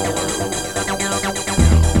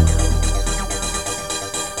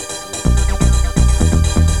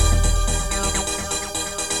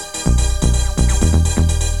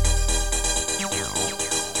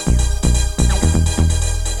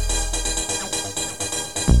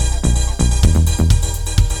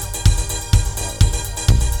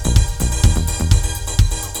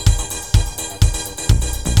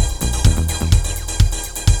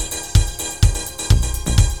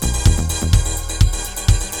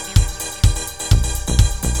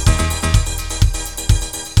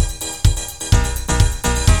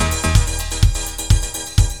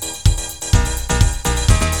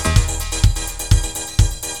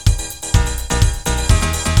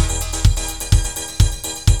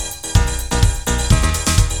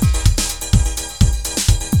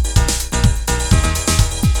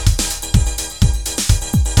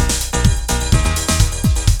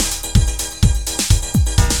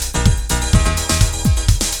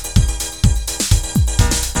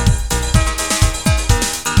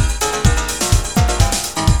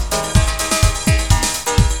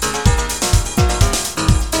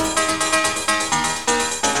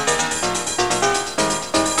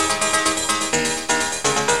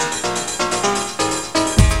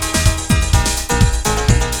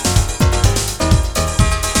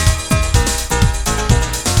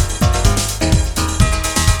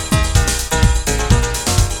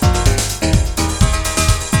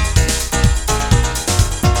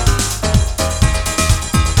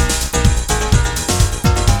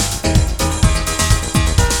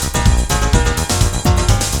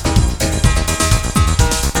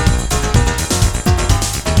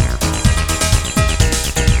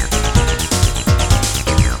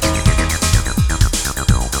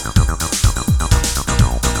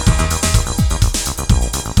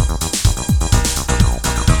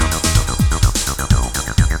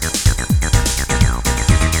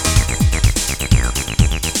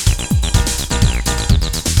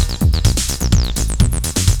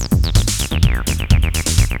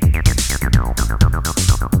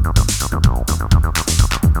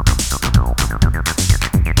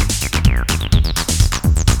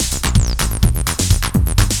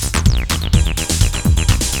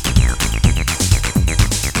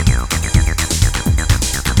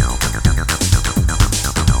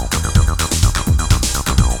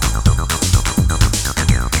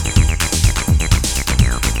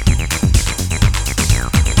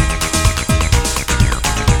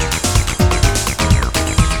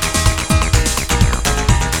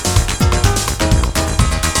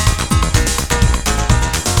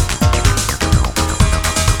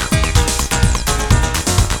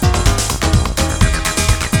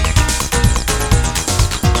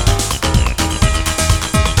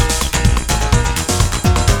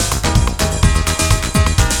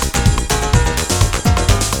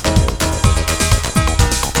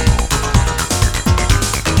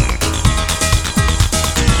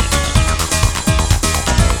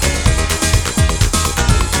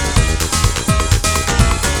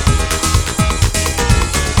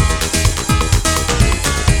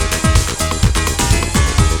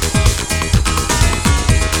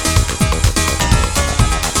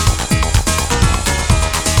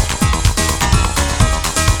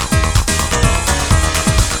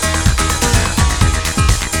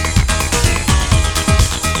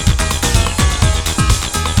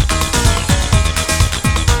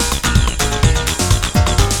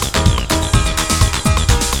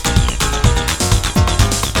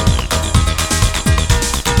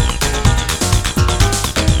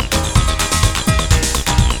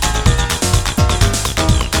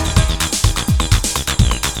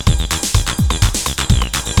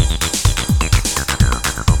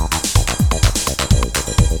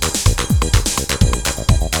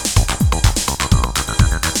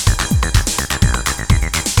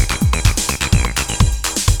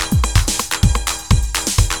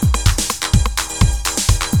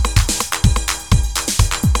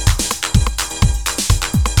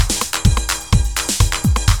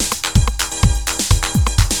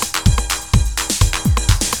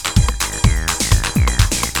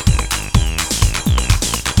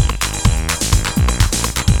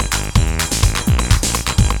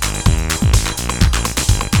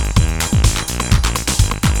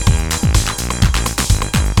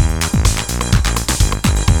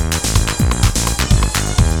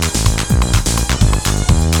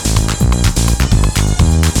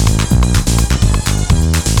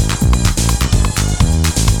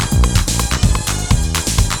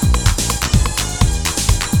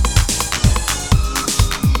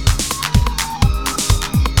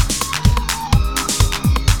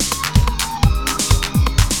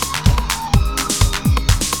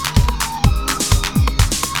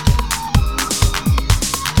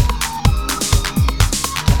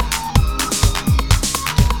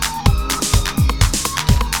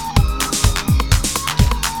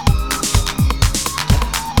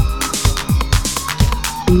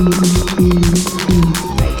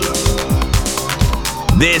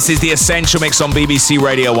 This is the Essential Mix on BBC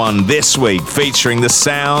Radio 1 this week, featuring the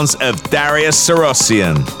sounds of Darius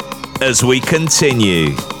Syrossian. As we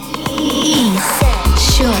continue.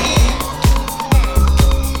 Essential.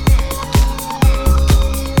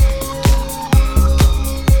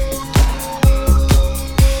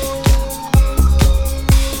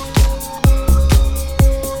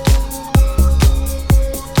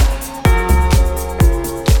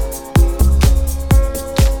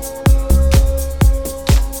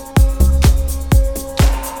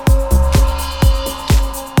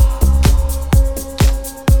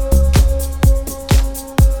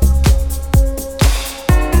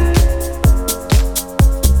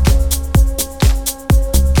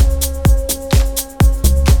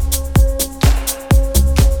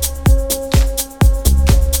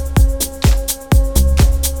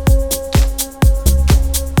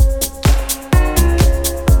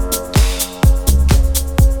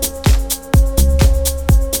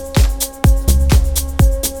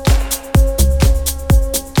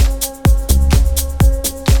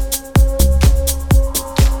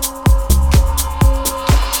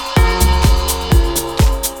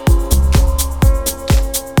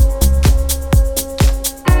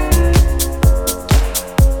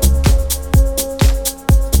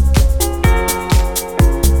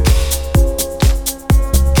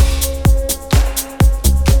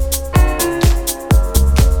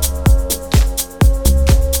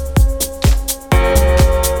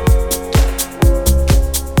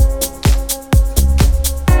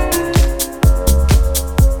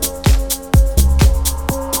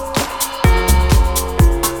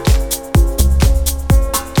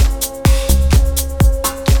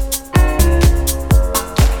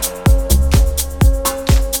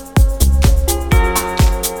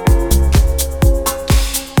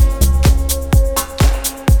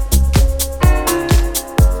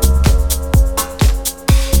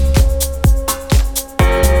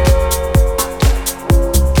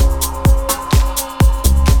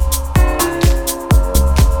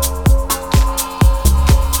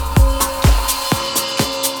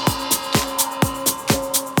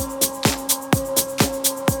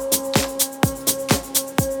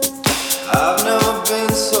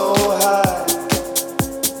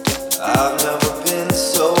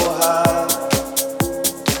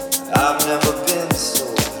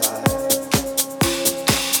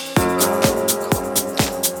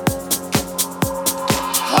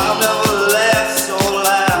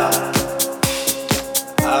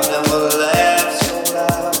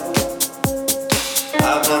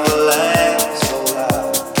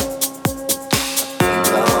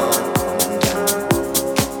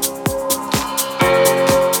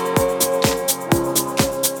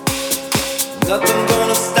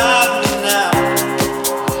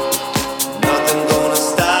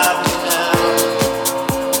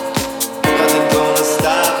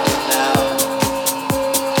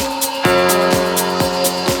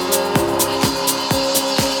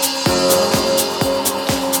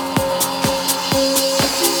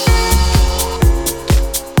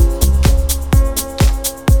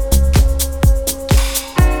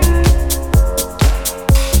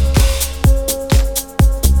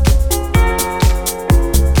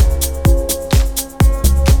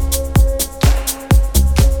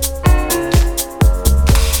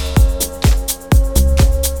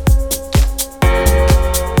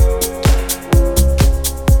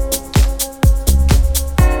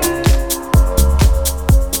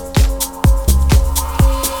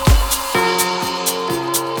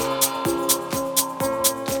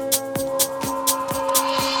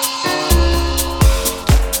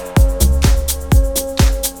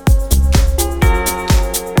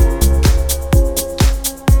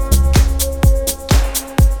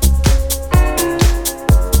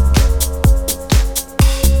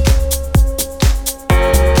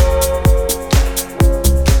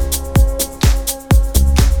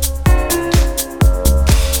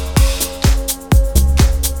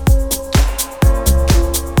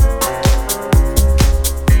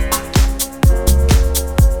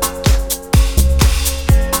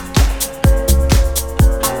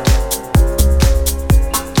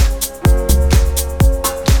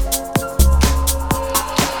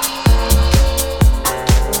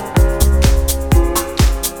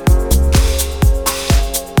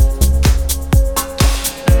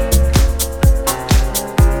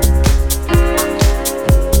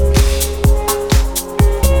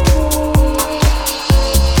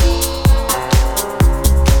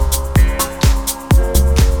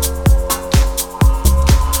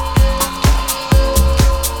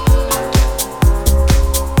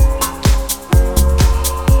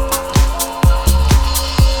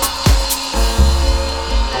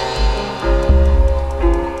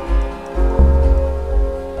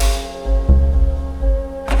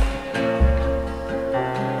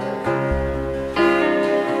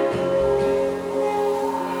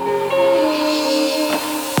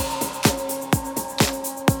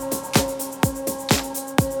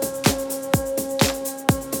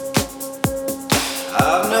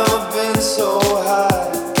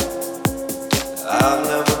 I've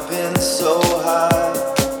never been so high.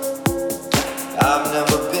 I've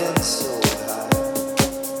never been so high.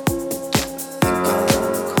 I think I'm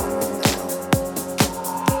coming down.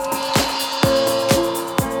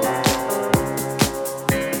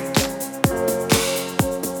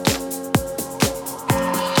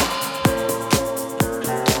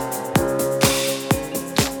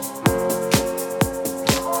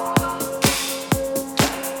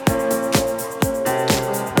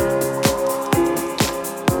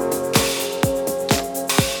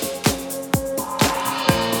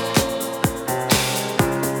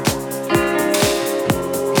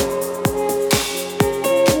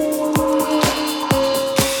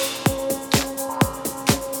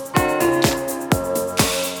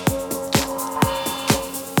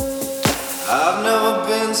 I've never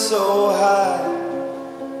been so high.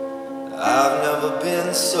 I've never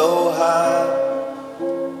been so high.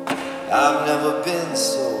 I've never been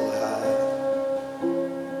so high.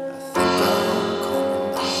 I think I'm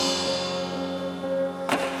coming down.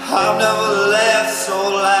 I've never laughed so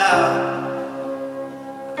loud.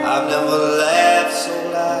 I've never laughed so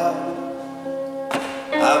loud.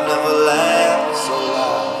 I've never laughed so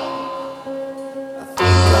loud. I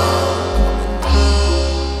think I'm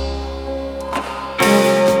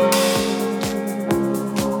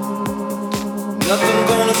nothing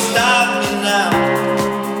gonna stop me now.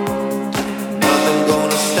 Nothing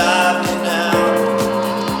gonna stop me now.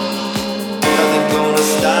 Nothing gonna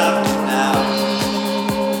stop me now.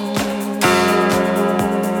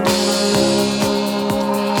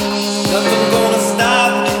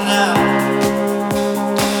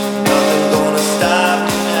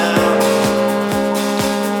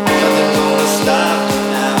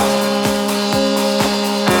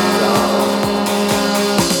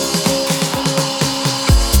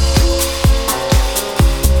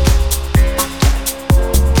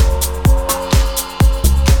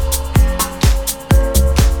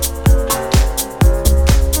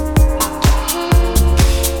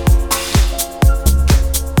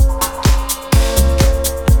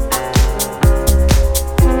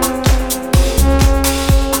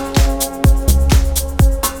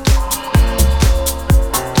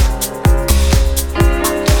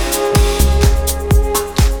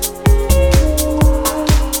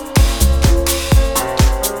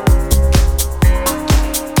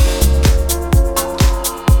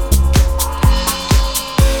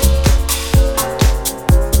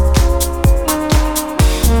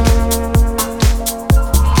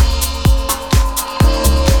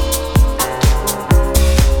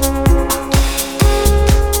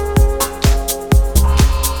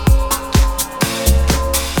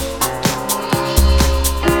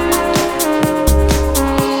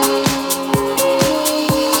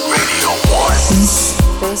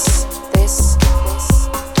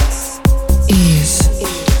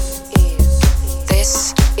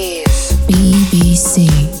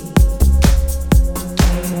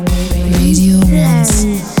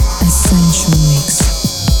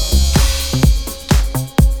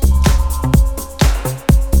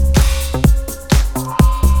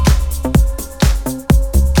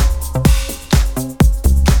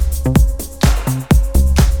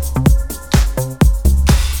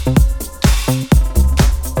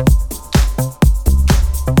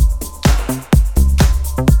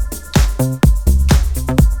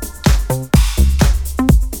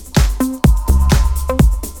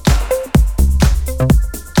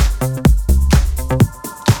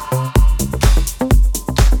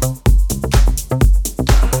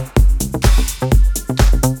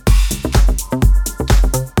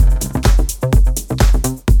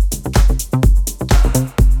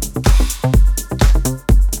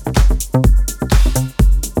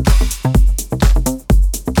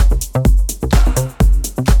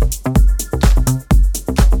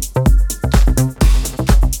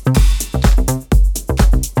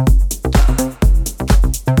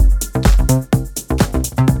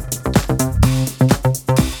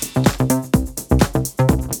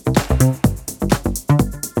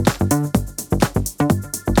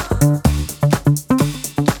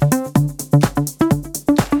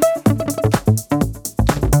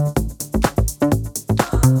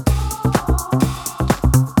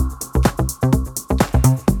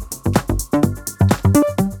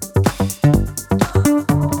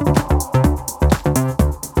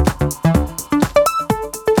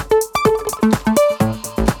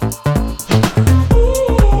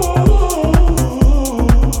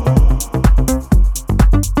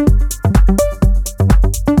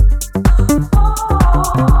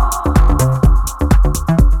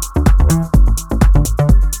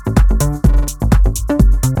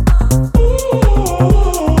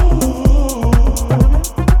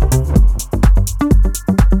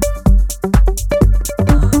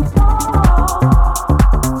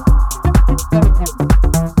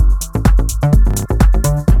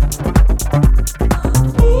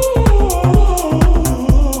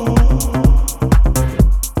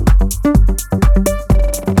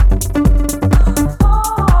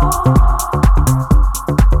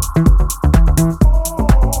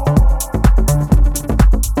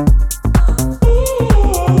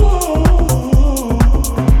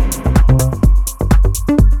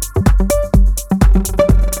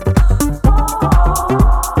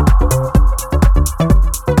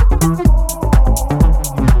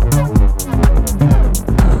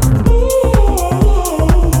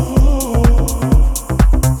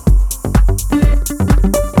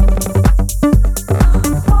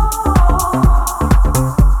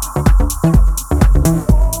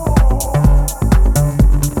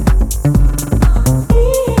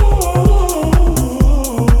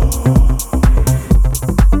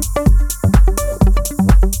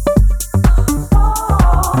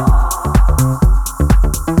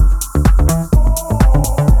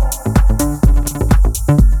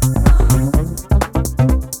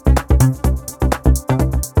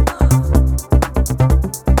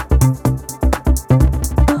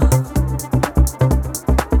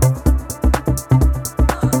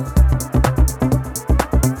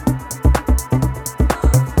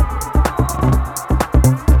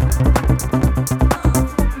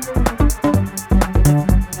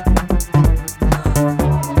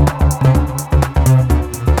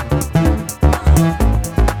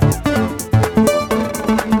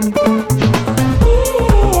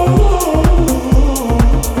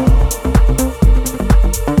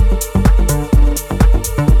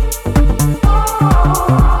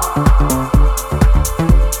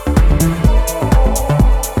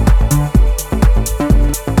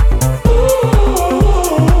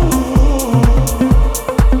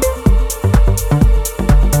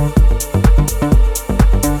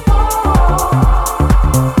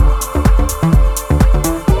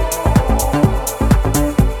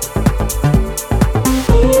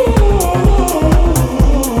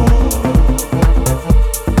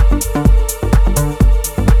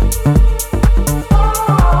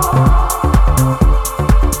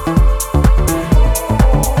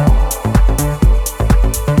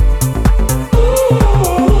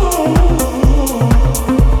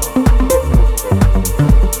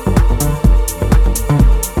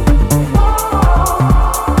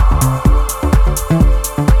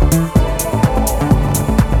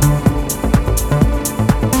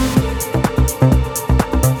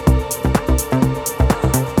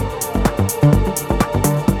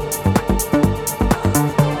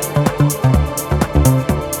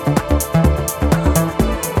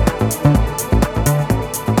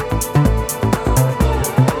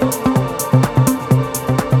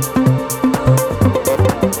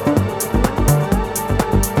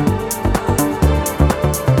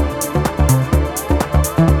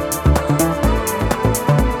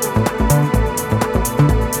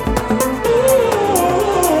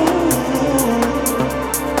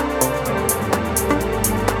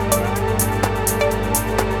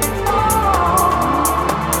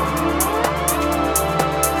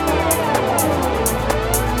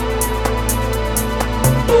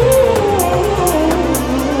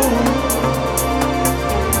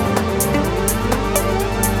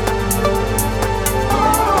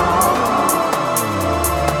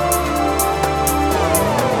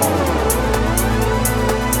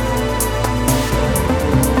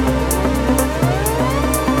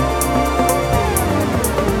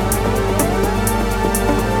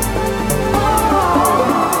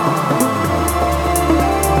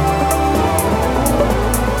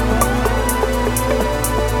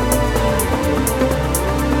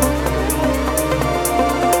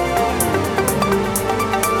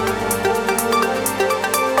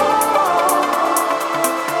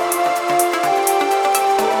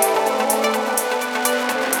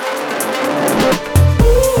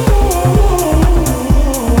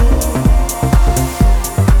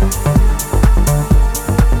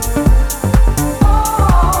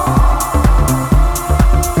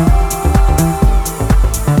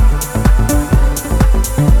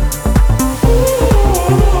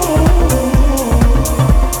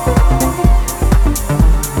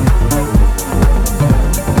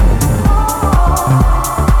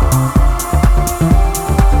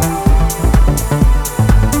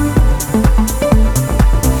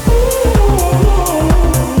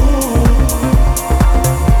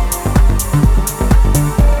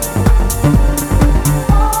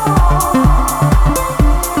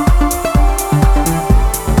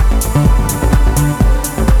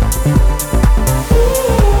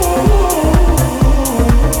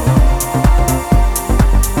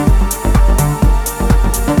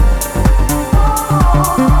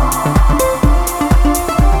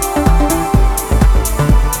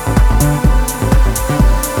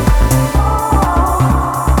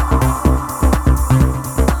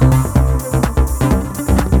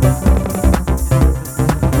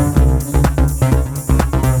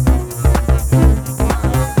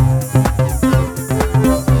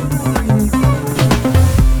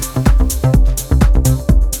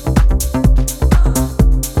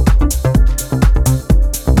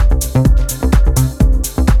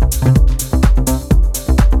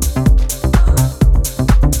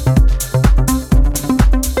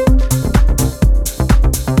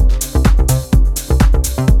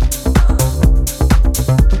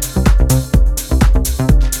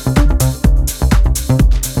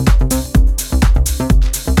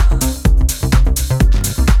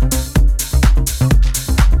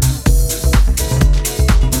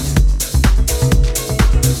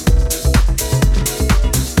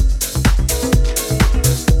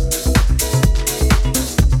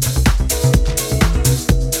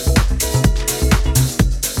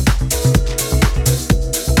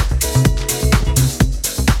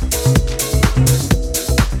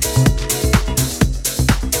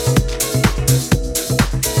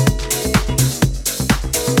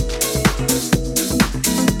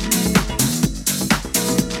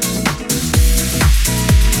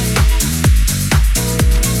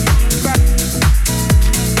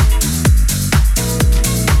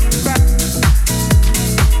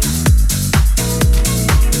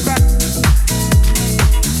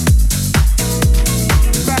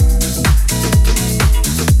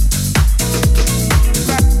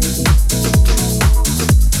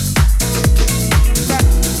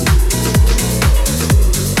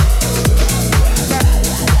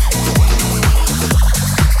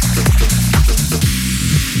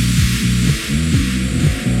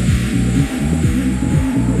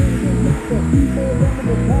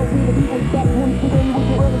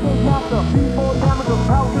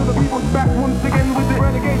 once again with the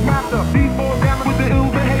renegade master. D4 damage with the ill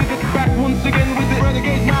behavior. Back once again with the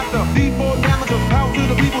renegade master. D4 damage of power to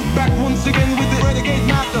the people. Back once again with the renegade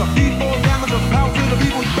master. D4 damage of power to the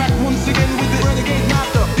people. Back once again with the renegade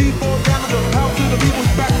master. D4 damage of power to the people.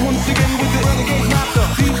 Back once again with the renegade master.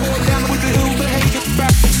 D4 damage with the ill behavior.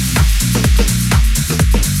 Back.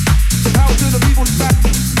 Power to the people. Back.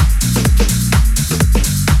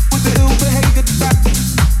 With the ill behavior. Back.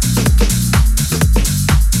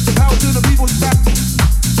 Power to the people. Back.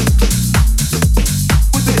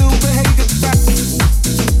 With the ill behavior. Back.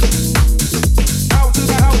 Power to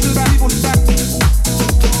the people. Back.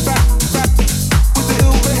 Back. Back. With the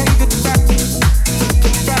ill behavior. Back.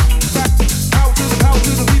 Back. Back. Power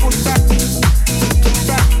to the people. Back.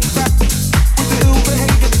 Back. Back. With the ill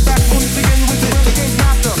behavior. Back once again with the renegade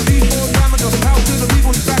master. D4 damage of power to the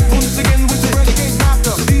people. Back once again with the renegade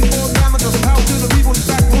master. D4 damage of power to the people.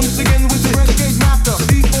 Back once again with the renegade master.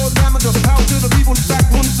 D4 damage of power to the people. Back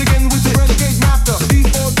once again with the renegade master.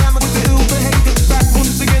 D4 damage with the ill behavior. Back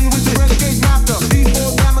once again with the renegade master. D4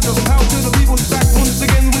 damage of power to the people. Back once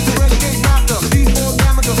again with the renegade master. D4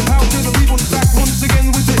 damage of power to the people. Back once again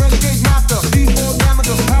with the renegade master. D4 damage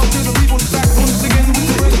of power to the people. Back once again with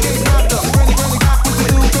the renegade master. Renegade with the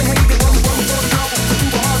ill behavior. One for trouble,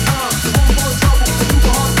 super hard time. One for trouble,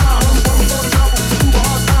 super hard time. One for trouble, super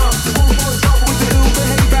hard time. One for trouble with the ill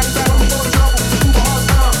behavior. Back. One for trouble, super hard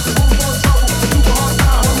time. One for trouble, super hard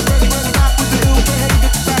time. Renegade with the ill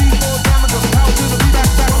behavior. D4 damage of power to the people.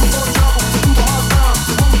 Back. One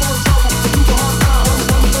for trouble, super hard time. One for trouble, super hard time.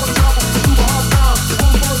 One for trouble, super hard time. One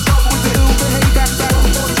for trouble with the ill behavior. Back.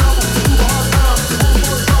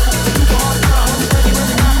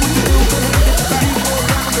 One for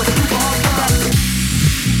trouble, super hard time. One for trouble, super hard time.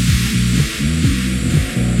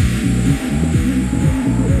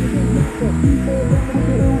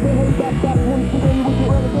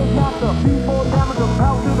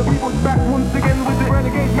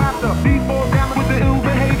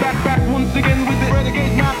 Renegade with the ill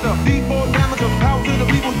behavior. D4 damage of super hard time. D4 damage of power to the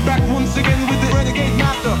people. Back once again with the renegade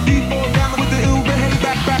master. D4 damage with the ill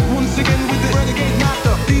behavior. Back once again with the renegade master. D4 damage of power to the people. Back once again with the renegade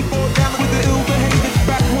master. D4 damage with the ill behavior.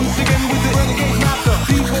 Back once again with the renegade master.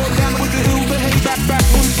 D4 damage with the ill behavior. Back once again with the renegade master. D4 damage with the ill behavior. Back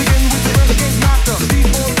once again with the renegade master.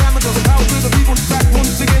 D4 damage of power to the people. Back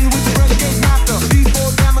once again with the renegade master. D4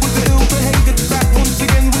 damage with the ill behavior. Back once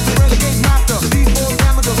again with the renegade master. D4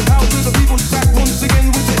 damage of power to the people. Back once again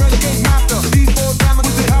with the renegade master. D4 damage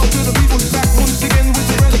with the power to the people. Back once again with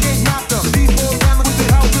the renegade master. D4 damage with the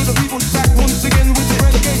power to the people. Back once again with the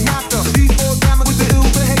renegade master. D4 damage with the ill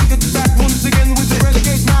behavior. Back once again with the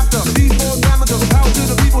renegade master. D4 damage of power to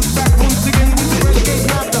the people. Back once again with the renegade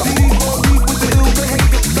master. D4 deep with the ill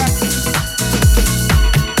behavior. Back.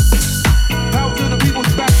 Power to the people.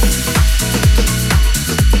 Back.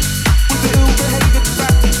 With the ill behavior.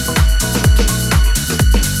 Back.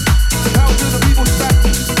 Power to the people. Back.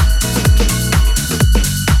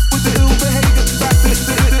 With the ill behavior. Back.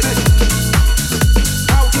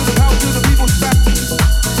 Power to the people. Back. With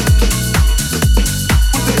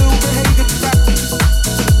the ill behavior. Back.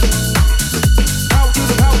 Power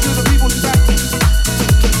to the people. Back.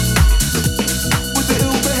 With the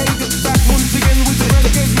ill behavior. Back once again with the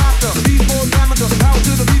renegade master. D4 damage of power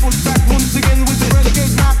to the people. Back once again with the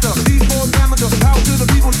renegade master. D4 damage of power to the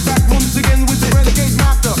people. Back once again with the renegade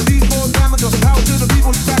master. D4 damage of power to the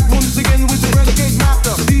people. Back once again with the renegade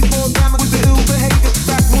master. D4 damage with the ill behavior.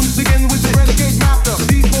 Back once again with the renegade master.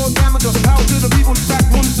 D4 damage of power to the people. Back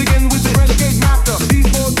once again with the renegade master.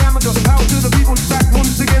 D4 damage of power to the people. Back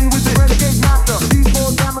once again with the renegade master.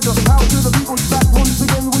 D4 damage of power to the people. Back once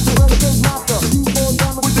again with the renegade master. D4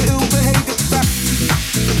 damage with the ill behavior. Back.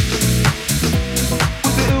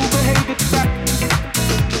 With the ill behavior. Back.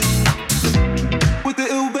 With the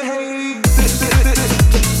ill behavior.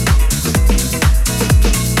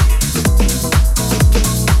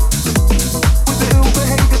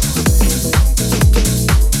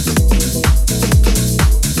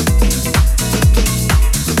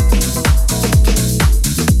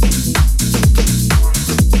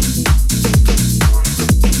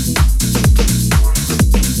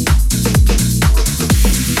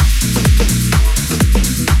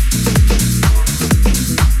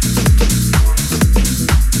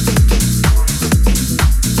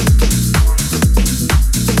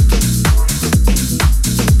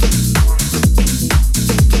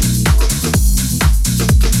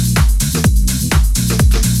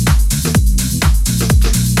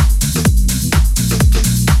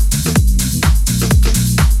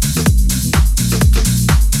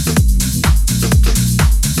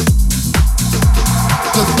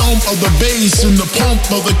 Of the bass and the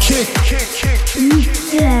pump of the kick.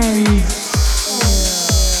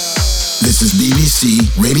 This This is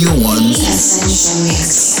BBC Radio 1's Essential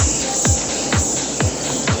Mix.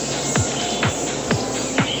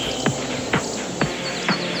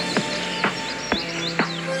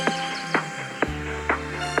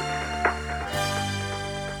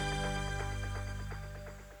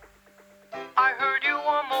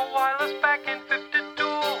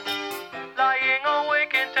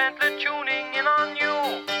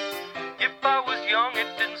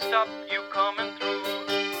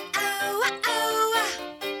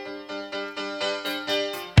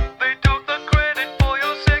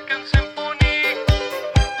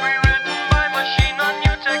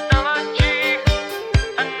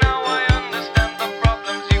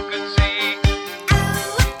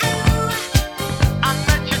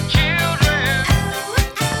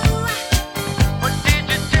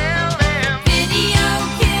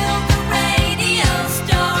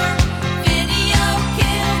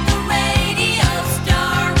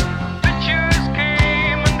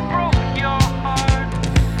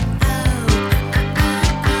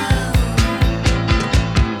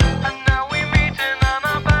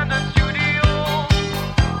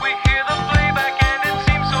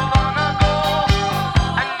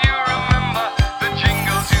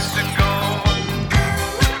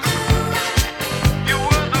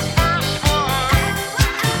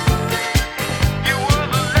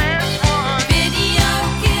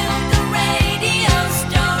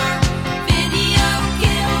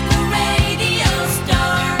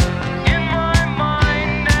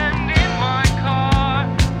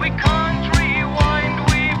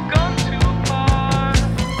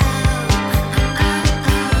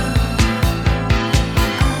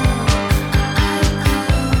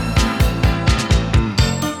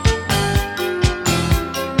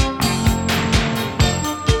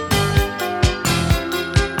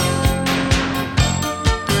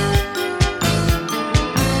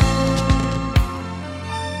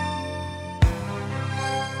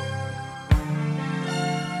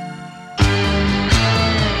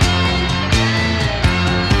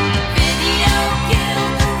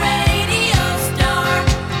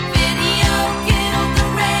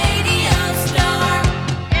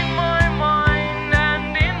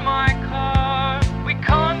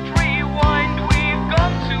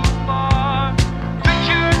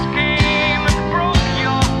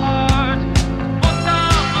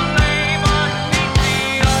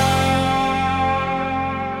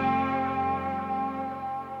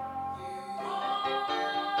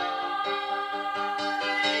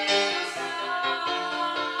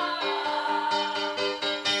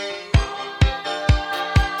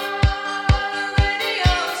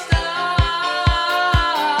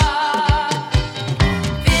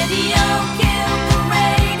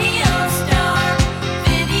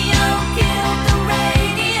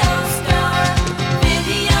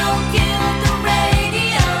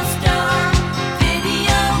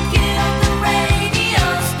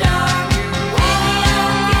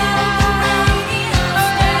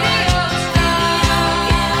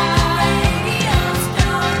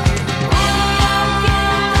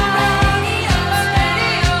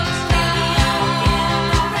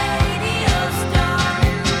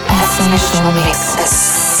 Essential Mix.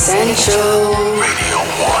 Essential.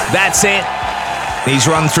 That's it. He's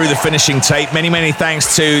run through the finishing tape. Many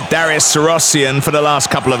thanks to Darius Syrossian for the last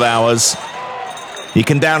couple of hours. You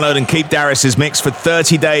can download and keep Darius's mix for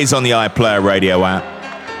 30 days on the iPlayer Radio app.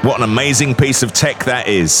 What an amazing piece of tech that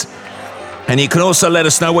is. And you can also let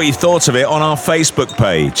us know what you thought of it on our Facebook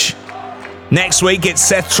page. Next week, it's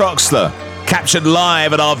Seth Troxler, captured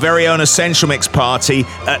live at our very own Essential Mix party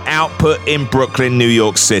at Output in Brooklyn, New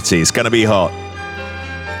York City. It's going to be hot.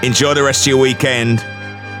 Enjoy the rest of your weekend.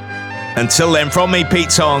 Until then, from me, Pete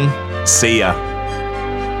Tong, see ya.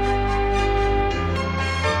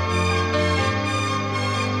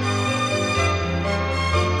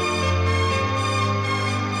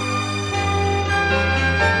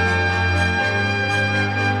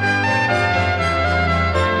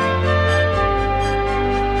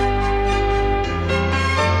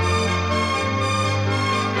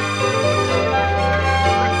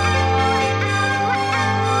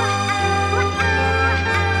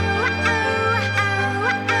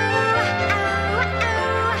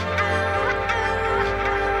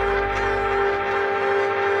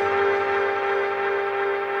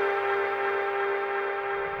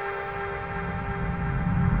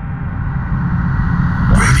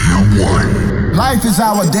 Life is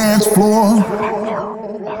our dance floor.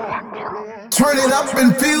 Turn it up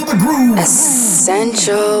and feel the groove.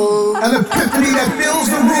 Essential. An epiphany that fills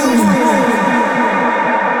the room.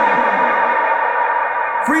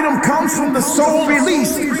 Freedom comes from the soul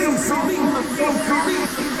release.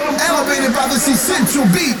 elevated by this essential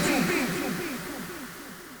beat.